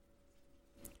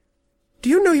 Do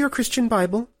you know your Christian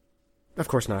Bible? Of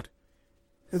course not.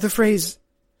 The phrase,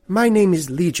 "My name is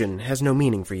Legion," has no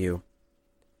meaning for you.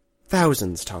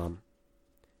 Thousands, Tom.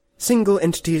 Single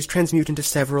entities transmute into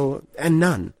several, and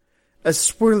none. A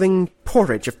swirling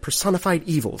porridge of personified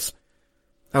evils.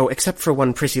 Oh, except for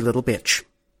one prissy little bitch.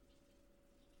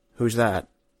 Who's that?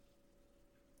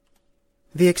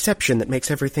 The exception that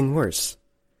makes everything worse.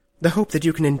 The hope that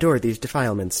you can endure these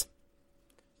defilements.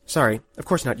 Sorry, of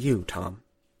course not you, Tom.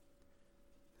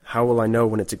 How will I know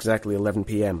when it's exactly 11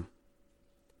 p.m.?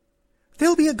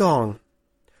 There'll be a gong.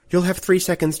 You'll have 3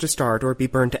 seconds to start or be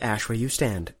burned to ash where you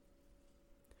stand.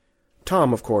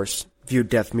 Tom, of course, viewed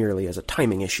death merely as a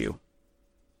timing issue.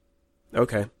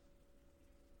 Okay.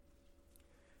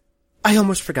 I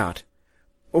almost forgot.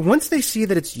 Once they see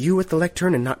that it's you at the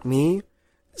lectern and not me,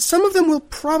 some of them will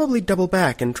probably double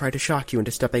back and try to shock you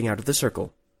into stepping out of the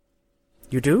circle.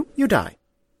 You do, you die.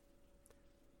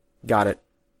 Got it.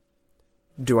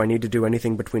 Do I need to do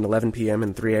anything between 11 p.m.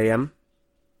 and 3 a.m.?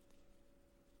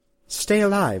 Stay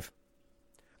alive.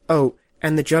 Oh,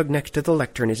 and the jug next to the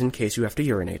lectern is in case you have to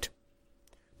urinate.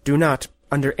 Do not,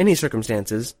 under any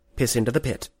circumstances, piss into the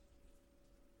pit.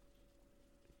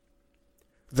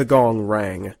 The gong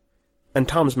rang, and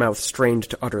Tom's mouth strained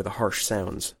to utter the harsh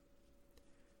sounds.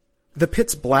 The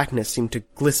pit's blackness seemed to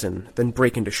glisten, then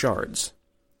break into shards.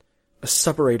 A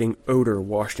suppurating odor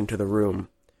washed into the room,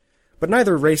 but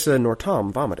neither Raysa nor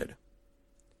Tom vomited.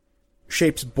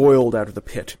 Shapes boiled out of the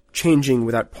pit, changing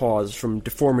without pause from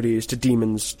deformities to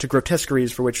demons to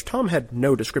grotesqueries for which Tom had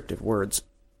no descriptive words.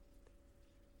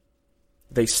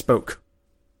 They spoke.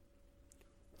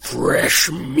 Fresh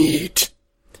meat.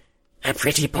 A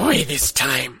pretty boy this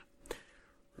time.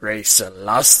 Raysa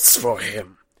lusts for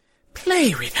him.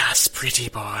 Play with us, pretty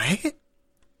boy.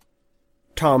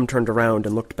 Tom turned around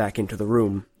and looked back into the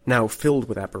room, now filled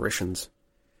with apparitions.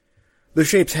 The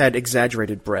shapes had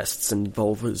exaggerated breasts and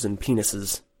vulvas and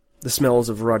penises. The smells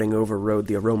of rotting overrode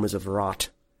the aromas of rot.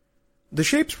 The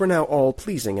shapes were now all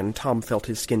pleasing, and Tom felt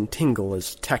his skin tingle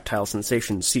as tactile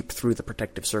sensations seeped through the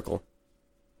protective circle.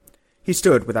 He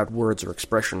stood without words or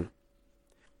expression.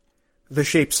 The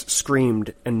shapes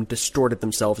screamed and distorted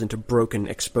themselves into broken,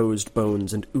 exposed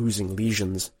bones and oozing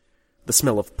lesions. The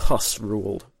smell of pus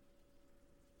ruled.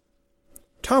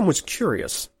 Tom was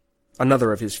curious,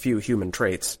 another of his few human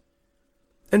traits,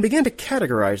 and began to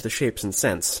categorize the shapes in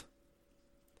sense.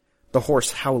 The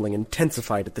hoarse howling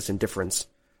intensified at this indifference,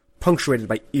 punctuated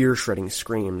by ear-shredding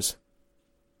screams.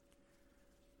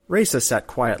 Raysa sat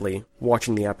quietly,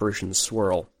 watching the apparitions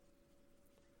swirl.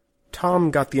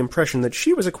 Tom got the impression that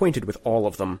she was acquainted with all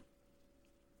of them.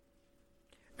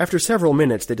 After several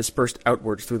minutes, they dispersed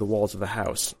outwards through the walls of the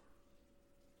house.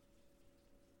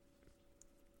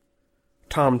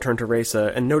 Tom turned to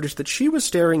Raysa and noticed that she was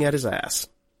staring at his ass.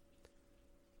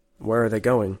 Where are they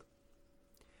going?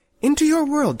 Into your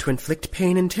world to inflict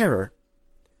pain and terror.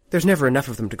 There's never enough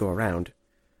of them to go around.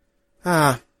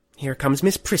 Ah, here comes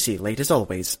Miss Prissy, late as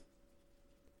always.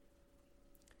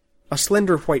 A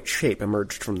slender white shape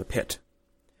emerged from the pit.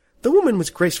 The woman was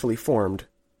gracefully formed,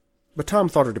 but Tom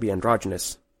thought her to be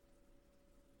androgynous.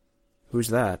 Who's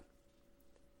that?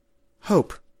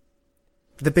 Hope.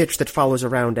 The bitch that follows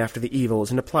around after the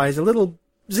evils and applies a little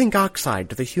zinc oxide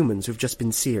to the humans who've just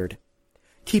been seared.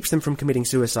 Keeps them from committing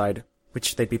suicide,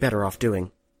 which they'd be better off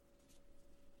doing.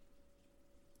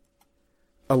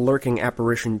 A lurking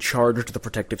apparition charged the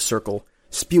protective circle,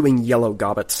 spewing yellow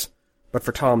gobbets, but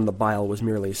for Tom the bile was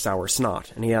merely sour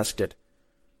snot, and he asked it,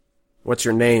 "What's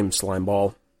your name,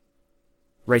 Slimeball?"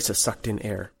 Raysa sucked in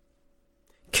air.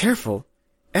 Careful.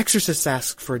 Exorcists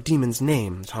ask for a demon's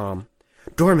name, Tom.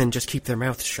 Doormen just keep their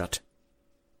mouths shut.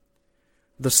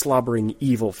 The slobbering,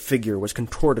 evil figure was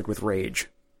contorted with rage.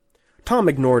 Tom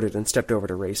ignored it and stepped over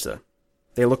to Raysa.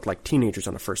 They looked like teenagers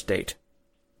on a first date.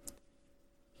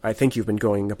 "I think you've been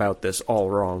going about this all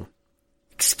wrong."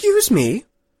 "Excuse me?"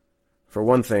 "For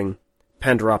one thing,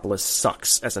 Pandaropolis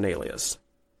sucks as an alias.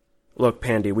 Look,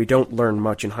 Pandy, we don't learn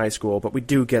much in high school, but we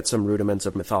do get some rudiments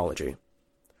of mythology.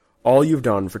 All you've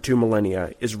done for 2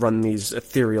 millennia is run these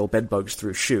ethereal bedbugs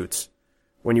through chutes,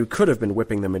 when you could have been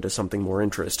whipping them into something more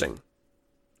interesting.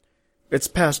 It's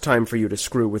past time for you to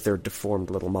screw with their deformed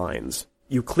little minds.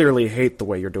 You clearly hate the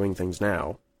way you're doing things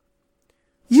now."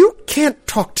 "You can't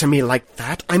talk to me like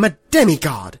that. I'm a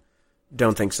demigod."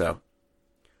 "Don't think so.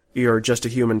 You're just a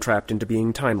human trapped into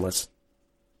being timeless.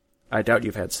 I doubt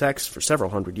you've had sex for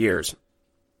several hundred years.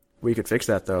 We could fix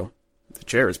that, though. The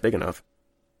chair is big enough."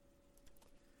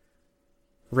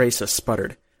 Raysa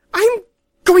sputtered. "I'm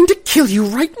going to kill you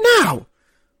right now!"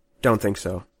 "Don't think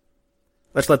so.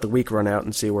 Let's let the week run out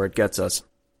and see where it gets us."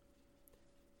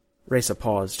 Raysa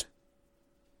paused.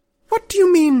 "What do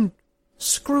you mean,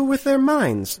 screw with their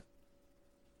minds?"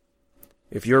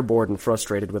 "If you're bored and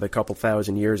frustrated with a couple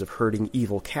thousand years of herding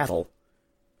evil cattle,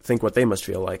 think what they must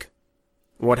feel like.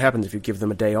 What happens if you give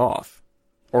them a day off?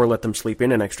 Or let them sleep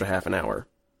in an extra half an hour?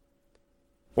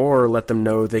 Or let them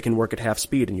know they can work at half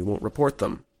speed and you won't report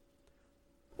them?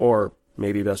 Or,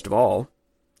 maybe best of all,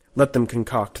 let them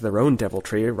concoct their own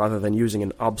deviltry rather than using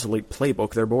an obsolete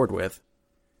playbook they're bored with?"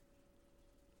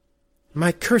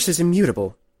 "My curse is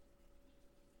immutable."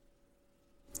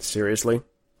 "Seriously?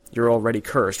 You're already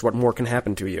cursed. What more can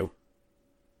happen to you?"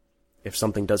 "If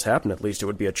something does happen, at least it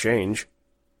would be a change."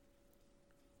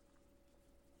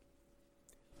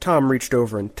 Tom reached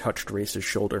over and touched Raysa's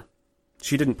shoulder.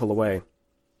 She didn't pull away.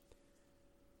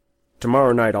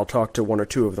 "Tomorrow night I'll talk to 1 or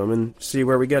 2 of them and see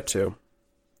where we get to."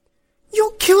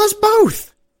 "You'll kill us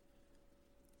both!"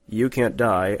 "You can't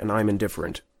die, and I'm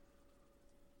indifferent."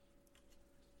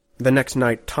 The next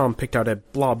night, Tom picked out a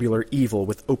blobular evil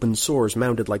with open sores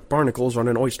mounted like barnacles on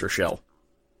an oyster shell.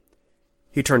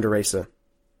 He turned to Raysa.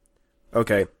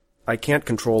 "Okay, I can't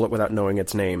control it without knowing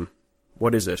its name.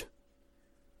 What is it?"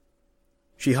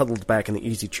 She huddled back in the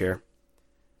easy chair.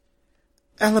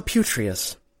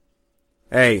 "Allaputrius."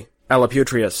 "Hey,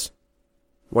 Allaputrius,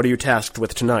 what are you tasked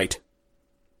with tonight?"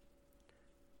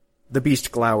 The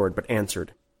beast glowered but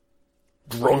answered.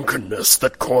 "Drunkenness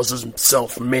that causes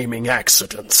self-maiming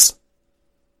accidents."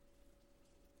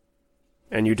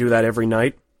 "And you do that every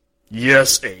night?"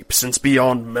 "Yes, ape, since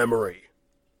beyond memory."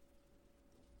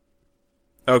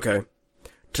 "Okay.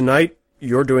 Tonight,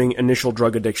 you're doing initial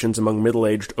drug addictions among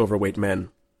middle-aged, overweight men."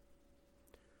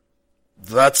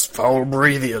 "That's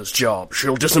Foulbreathia's job.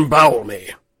 She'll disembowel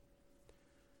me."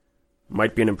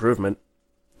 "Might be an improvement.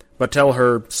 But tell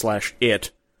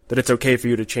her/it that it's okay for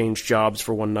you to change jobs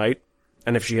for one night,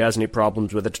 and if she has any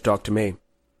problems with it, to talk to me."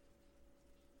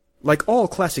 Like all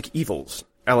classic evils,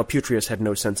 Allaputrius had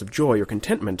no sense of joy or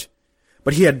contentment,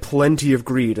 but he had plenty of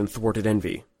greed and thwarted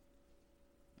envy.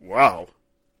 "Wow.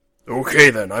 Okay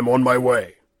then, I'm on my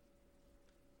way."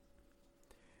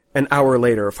 An hour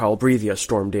later, Foulbreathia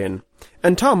stormed in,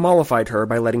 and Tom mollified her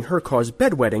by letting her cause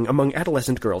bedwetting among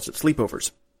adolescent girls at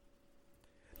sleepovers.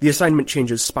 The assignment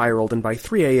changes spiraled, and by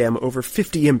 3 a.m. over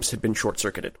 50 imps had been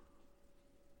short-circuited.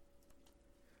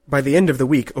 By the end of the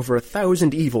week, over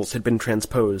 1,000 evils had been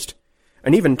transposed,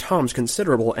 and even Tom's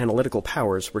considerable analytical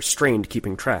powers were strained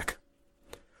keeping track.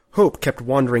 Hope kept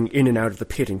wandering in and out of the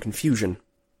pit in confusion.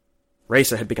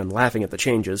 Raysa had begun laughing at the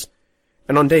changes,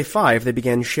 and on day 5 they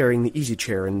began sharing the easy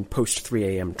chair in post-3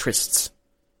 a.m. trysts.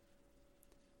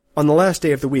 On the last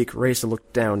day of the week, Raysa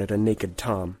looked down at a naked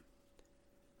Tom.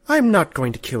 "I'm not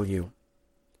going to kill you."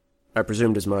 "I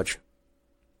presumed as much.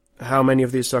 How many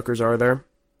of these suckers are there?"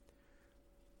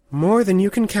 More than you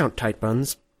can count, Tight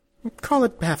Buns. Call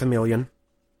it 500,000.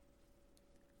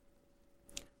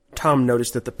 Tom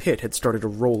noticed that the pit had started a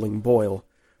rolling boil,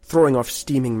 throwing off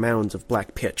steaming mounds of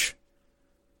black pitch.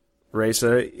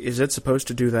 Raysa, is it supposed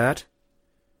to do that?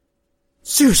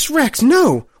 Zeus Rex,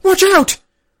 no! Watch out!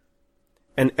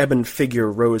 An ebon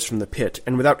figure rose from the pit,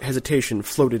 and without hesitation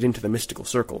floated into the mystical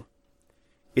circle.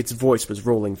 Its voice was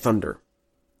rolling thunder.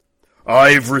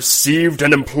 I've received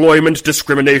an employment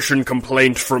discrimination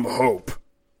complaint from Hope.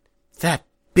 That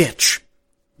bitch,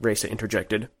 Raysa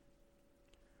interjected.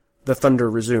 The thunder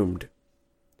resumed.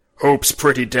 Hope's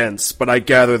pretty dense, but I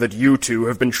gather that you two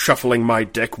have been shuffling my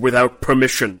deck without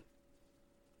permission.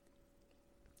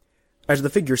 As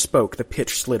the figure spoke, the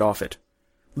pitch slid off it,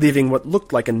 leaving what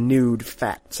looked like a nude,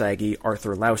 fat, saggy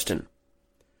Arthur Louston.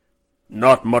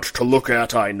 Not much to look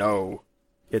at, I know,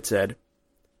 it said.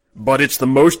 But it's the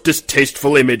most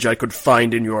distasteful image I could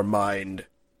find in your mind.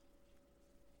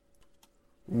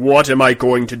 What am I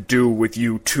going to do with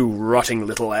you two rotting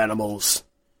little animals?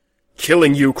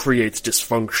 Killing you creates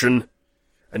dysfunction,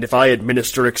 and if I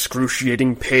administer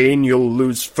excruciating pain, you'll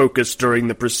lose focus during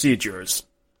the procedures.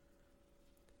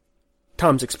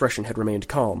 Tom's expression had remained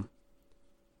calm.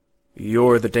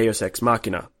 You're the Deus Ex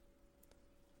Machina.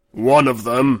 One of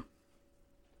them.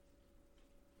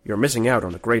 You're missing out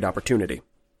on a great opportunity.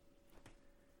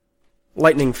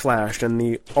 Lightning flashed, and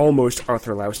the almost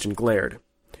Arthur Louston glared.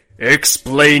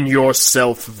 Explain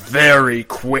yourself very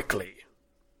quickly.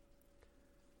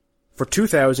 For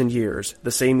 2,000 years, the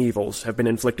same evils have been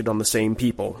inflicted on the same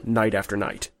people, night after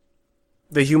night.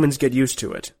 The humans get used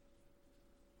to it.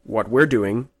 What we're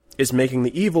doing is making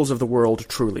the evils of the world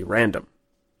truly random.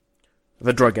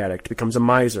 The drug addict becomes a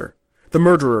miser. The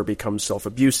murderer becomes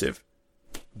self-abusive.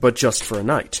 But just for a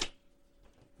night.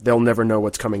 They'll never know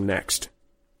what's coming next.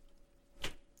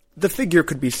 The figure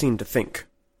could be seen to think.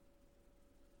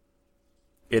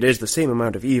 It is the same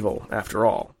amount of evil, after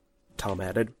all, Tom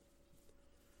added.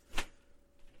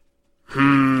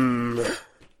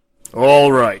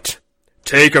 All right.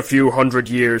 Take a few 100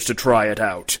 years to try it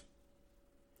out.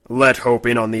 Let Hope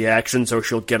in on the action so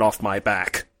she'll get off my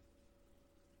back.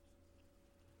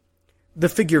 The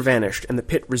figure vanished, and the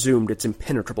pit resumed its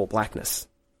impenetrable blackness.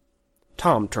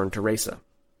 Tom turned to Raysa.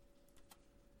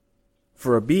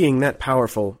 For a being that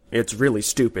powerful, it's really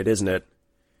stupid, isn't it?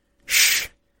 Shh!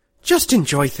 Just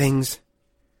enjoy things.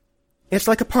 It's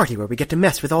like a party where we get to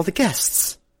mess with all the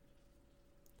guests.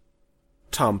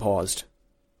 Tom paused.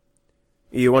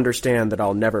 You understand that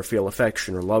I'll never feel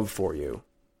affection or love for you.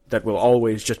 That we'll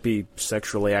always just be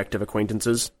sexually active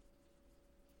acquaintances?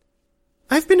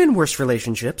 I've been in worse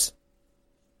relationships.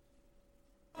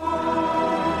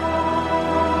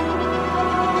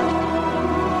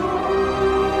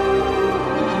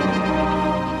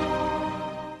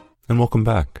 And welcome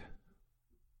back.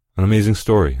 An amazing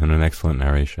story and an excellent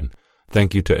narration.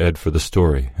 Thank you to Ed for the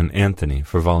story and Anthony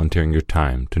for volunteering your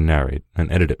time to narrate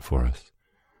and edit it for us.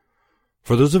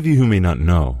 For those of you who may not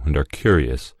know and are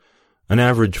curious, an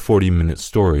average 40-minute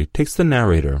story takes the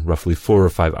narrator roughly 4 or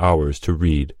 5 hours to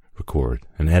read, record,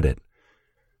 and edit.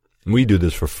 We do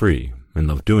this for free and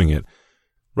love doing it.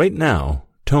 Right now,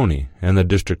 Tony and the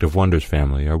District of Wonders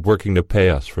family are working to pay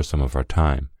us for some of our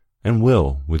time, and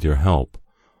will with your help.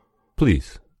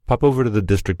 Please, pop over to the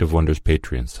District of Wonders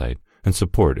Patreon site and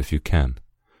support if you can.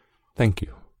 Thank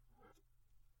you.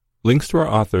 Links to our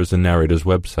authors' and narrators'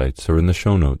 websites are in the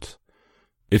show notes.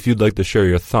 If you'd like to share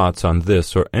your thoughts on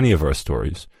this or any of our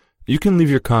stories, you can leave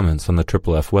your comments on the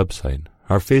Triple F website,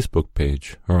 our Facebook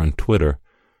page, or on Twitter.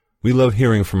 We love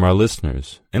hearing from our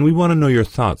listeners, and we want to know your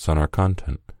thoughts on our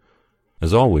content.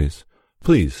 As always,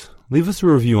 please leave us a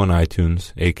review on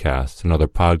iTunes, Acast, and other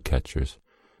podcatchers.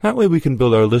 That way we can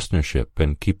build our listenership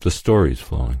and keep the stories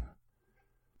flowing.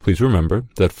 Please remember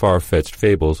that Far-Fetched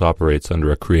Fables operates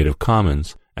under a Creative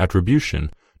Commons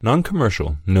Attribution,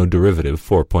 Non-Commercial, No Derivative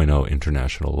 4.0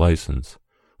 International License,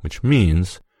 which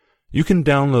means you can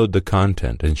download the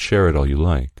content and share it all you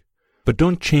like, but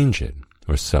don't change it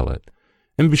or sell it,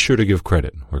 and be sure to give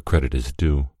credit where credit is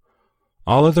due.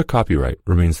 All other copyright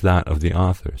remains that of the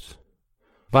authors.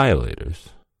 Violators,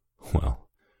 well,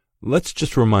 let's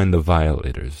just remind the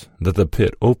violators that the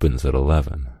pit opens at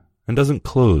 11 and doesn't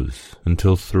close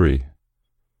until 3.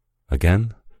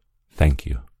 Again, thank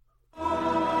you.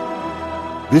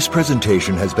 This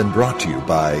presentation has been brought to you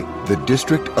by the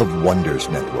District of Wonders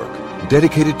Network,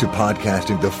 dedicated to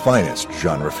podcasting the finest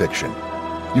genre fiction.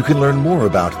 You can learn more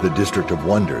about the District of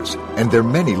Wonders and their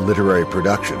many literary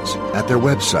productions at their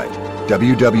website,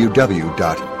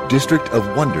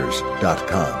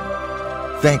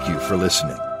 www.districtofwonders.com. Thank you for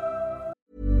listening.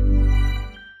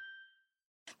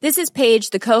 This is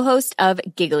Paige, the co-host of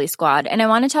Giggly Squad, and I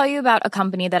want to tell you about a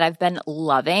company that I've been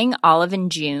loving, Olive &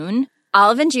 June.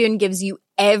 Olive & June gives you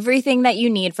everything that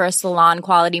you need for a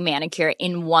salon-quality manicure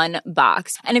in one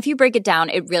box. And if you break it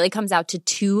down, it really comes out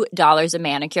to $2 a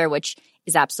manicure, which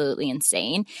is absolutely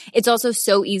insane. It's also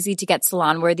so easy to get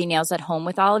salon-worthy nails at home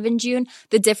with Olive & June.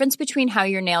 The difference between how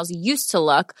your nails used to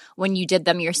look when you did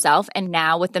them yourself and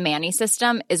now with the Mani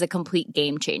system is a complete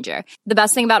game changer. The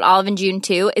best thing about Olive & June,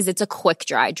 too, is it's a quick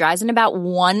dry. Dries in about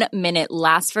 1 minute,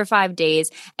 lasts for 5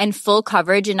 days, and full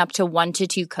coverage in up to 1 to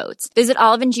 2 coats. Visit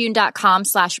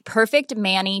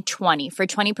oliveandjune.com/perfectmani20 for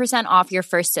 20% off your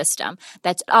first system.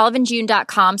 That's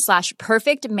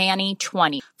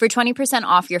oliveandjune.com/perfectmani20 for 20%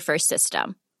 off your first system.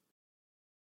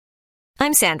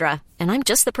 I'm Sandra, and I'm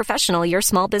just the professional your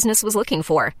small business was looking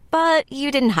for. But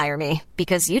you didn't hire me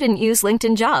because you didn't use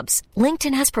LinkedIn Jobs.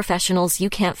 LinkedIn has professionals you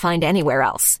can't find anywhere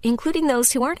else, including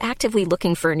those who aren't actively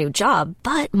looking for a new job,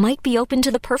 but might be open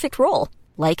to the perfect role,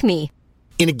 like me.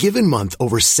 In a given month,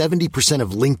 over 70%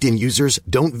 of LinkedIn users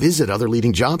don't visit other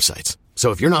leading job sites.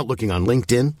 So if you're not looking on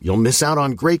LinkedIn, you'll miss out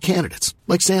on great candidates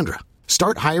like Sandra.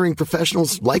 Start hiring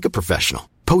professionals like a professional.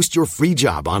 Post your free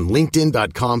job on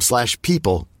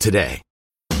linkedin.com/people today.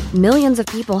 Millions of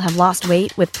people have lost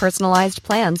weight with personalized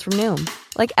plans from Noom.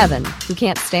 Like Evan, who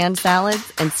can't stand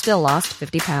salads and still lost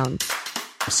 50 pounds.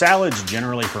 Salads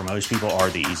generally for most people are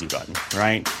the easy button,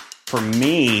 right? For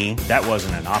me, that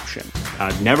wasn't an option.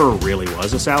 I never really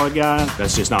was a salad guy.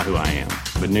 That's just not who I am.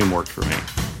 But Noom worked for me.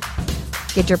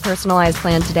 Get your personalized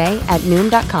plan today at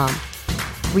Noom.com.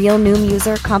 Real Noom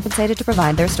user compensated to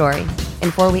provide their story.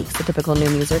 In 4 weeks, the typical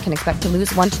Noom user can expect to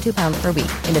lose 1 to 2 pounds per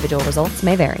week. Individual results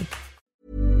may vary.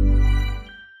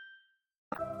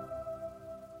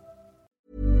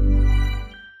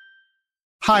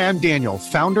 Hi, I'm Daniel,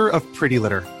 founder of Pretty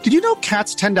Litter. Did you know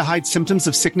cats tend to hide symptoms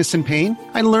of sickness and pain?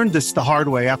 I learned this the hard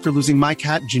way after losing my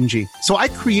cat, Gingy. So I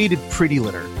created Pretty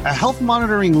Litter, a health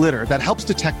monitoring litter that helps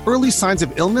detect early signs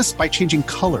of illness by changing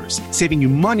colors, saving you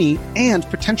money and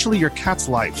potentially your cat's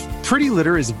life. Pretty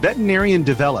Litter is veterinarian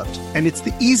developed, and it's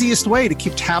the easiest way to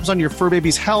keep tabs on your fur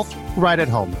baby's health right at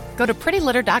home. Go to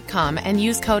prettylitter.com and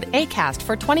use code ACAST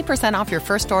for 20% off your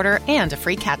first order and a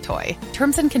free cat toy.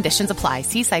 Terms and conditions apply.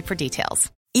 See site for details.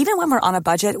 Even when we're on a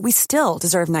budget, we still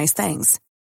deserve nice things.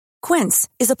 Quince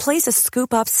is a place to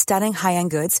scoop up stunning high-end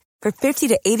goods for 50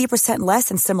 to 80% less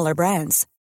than similar brands.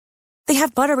 They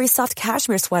have buttery soft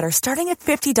cashmere sweaters starting at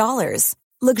 $50,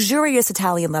 luxurious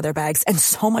Italian leather bags, and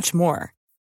so much more.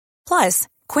 Plus,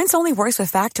 Quince only works with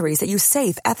factories that use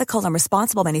safe, ethical, and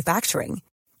responsible manufacturing.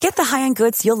 Get the high-end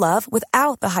goods you'll love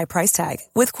without the high price tag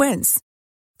with Quince.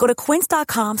 Go to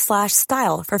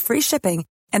quince.com/style for free shipping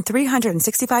and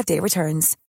 365-day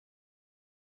returns.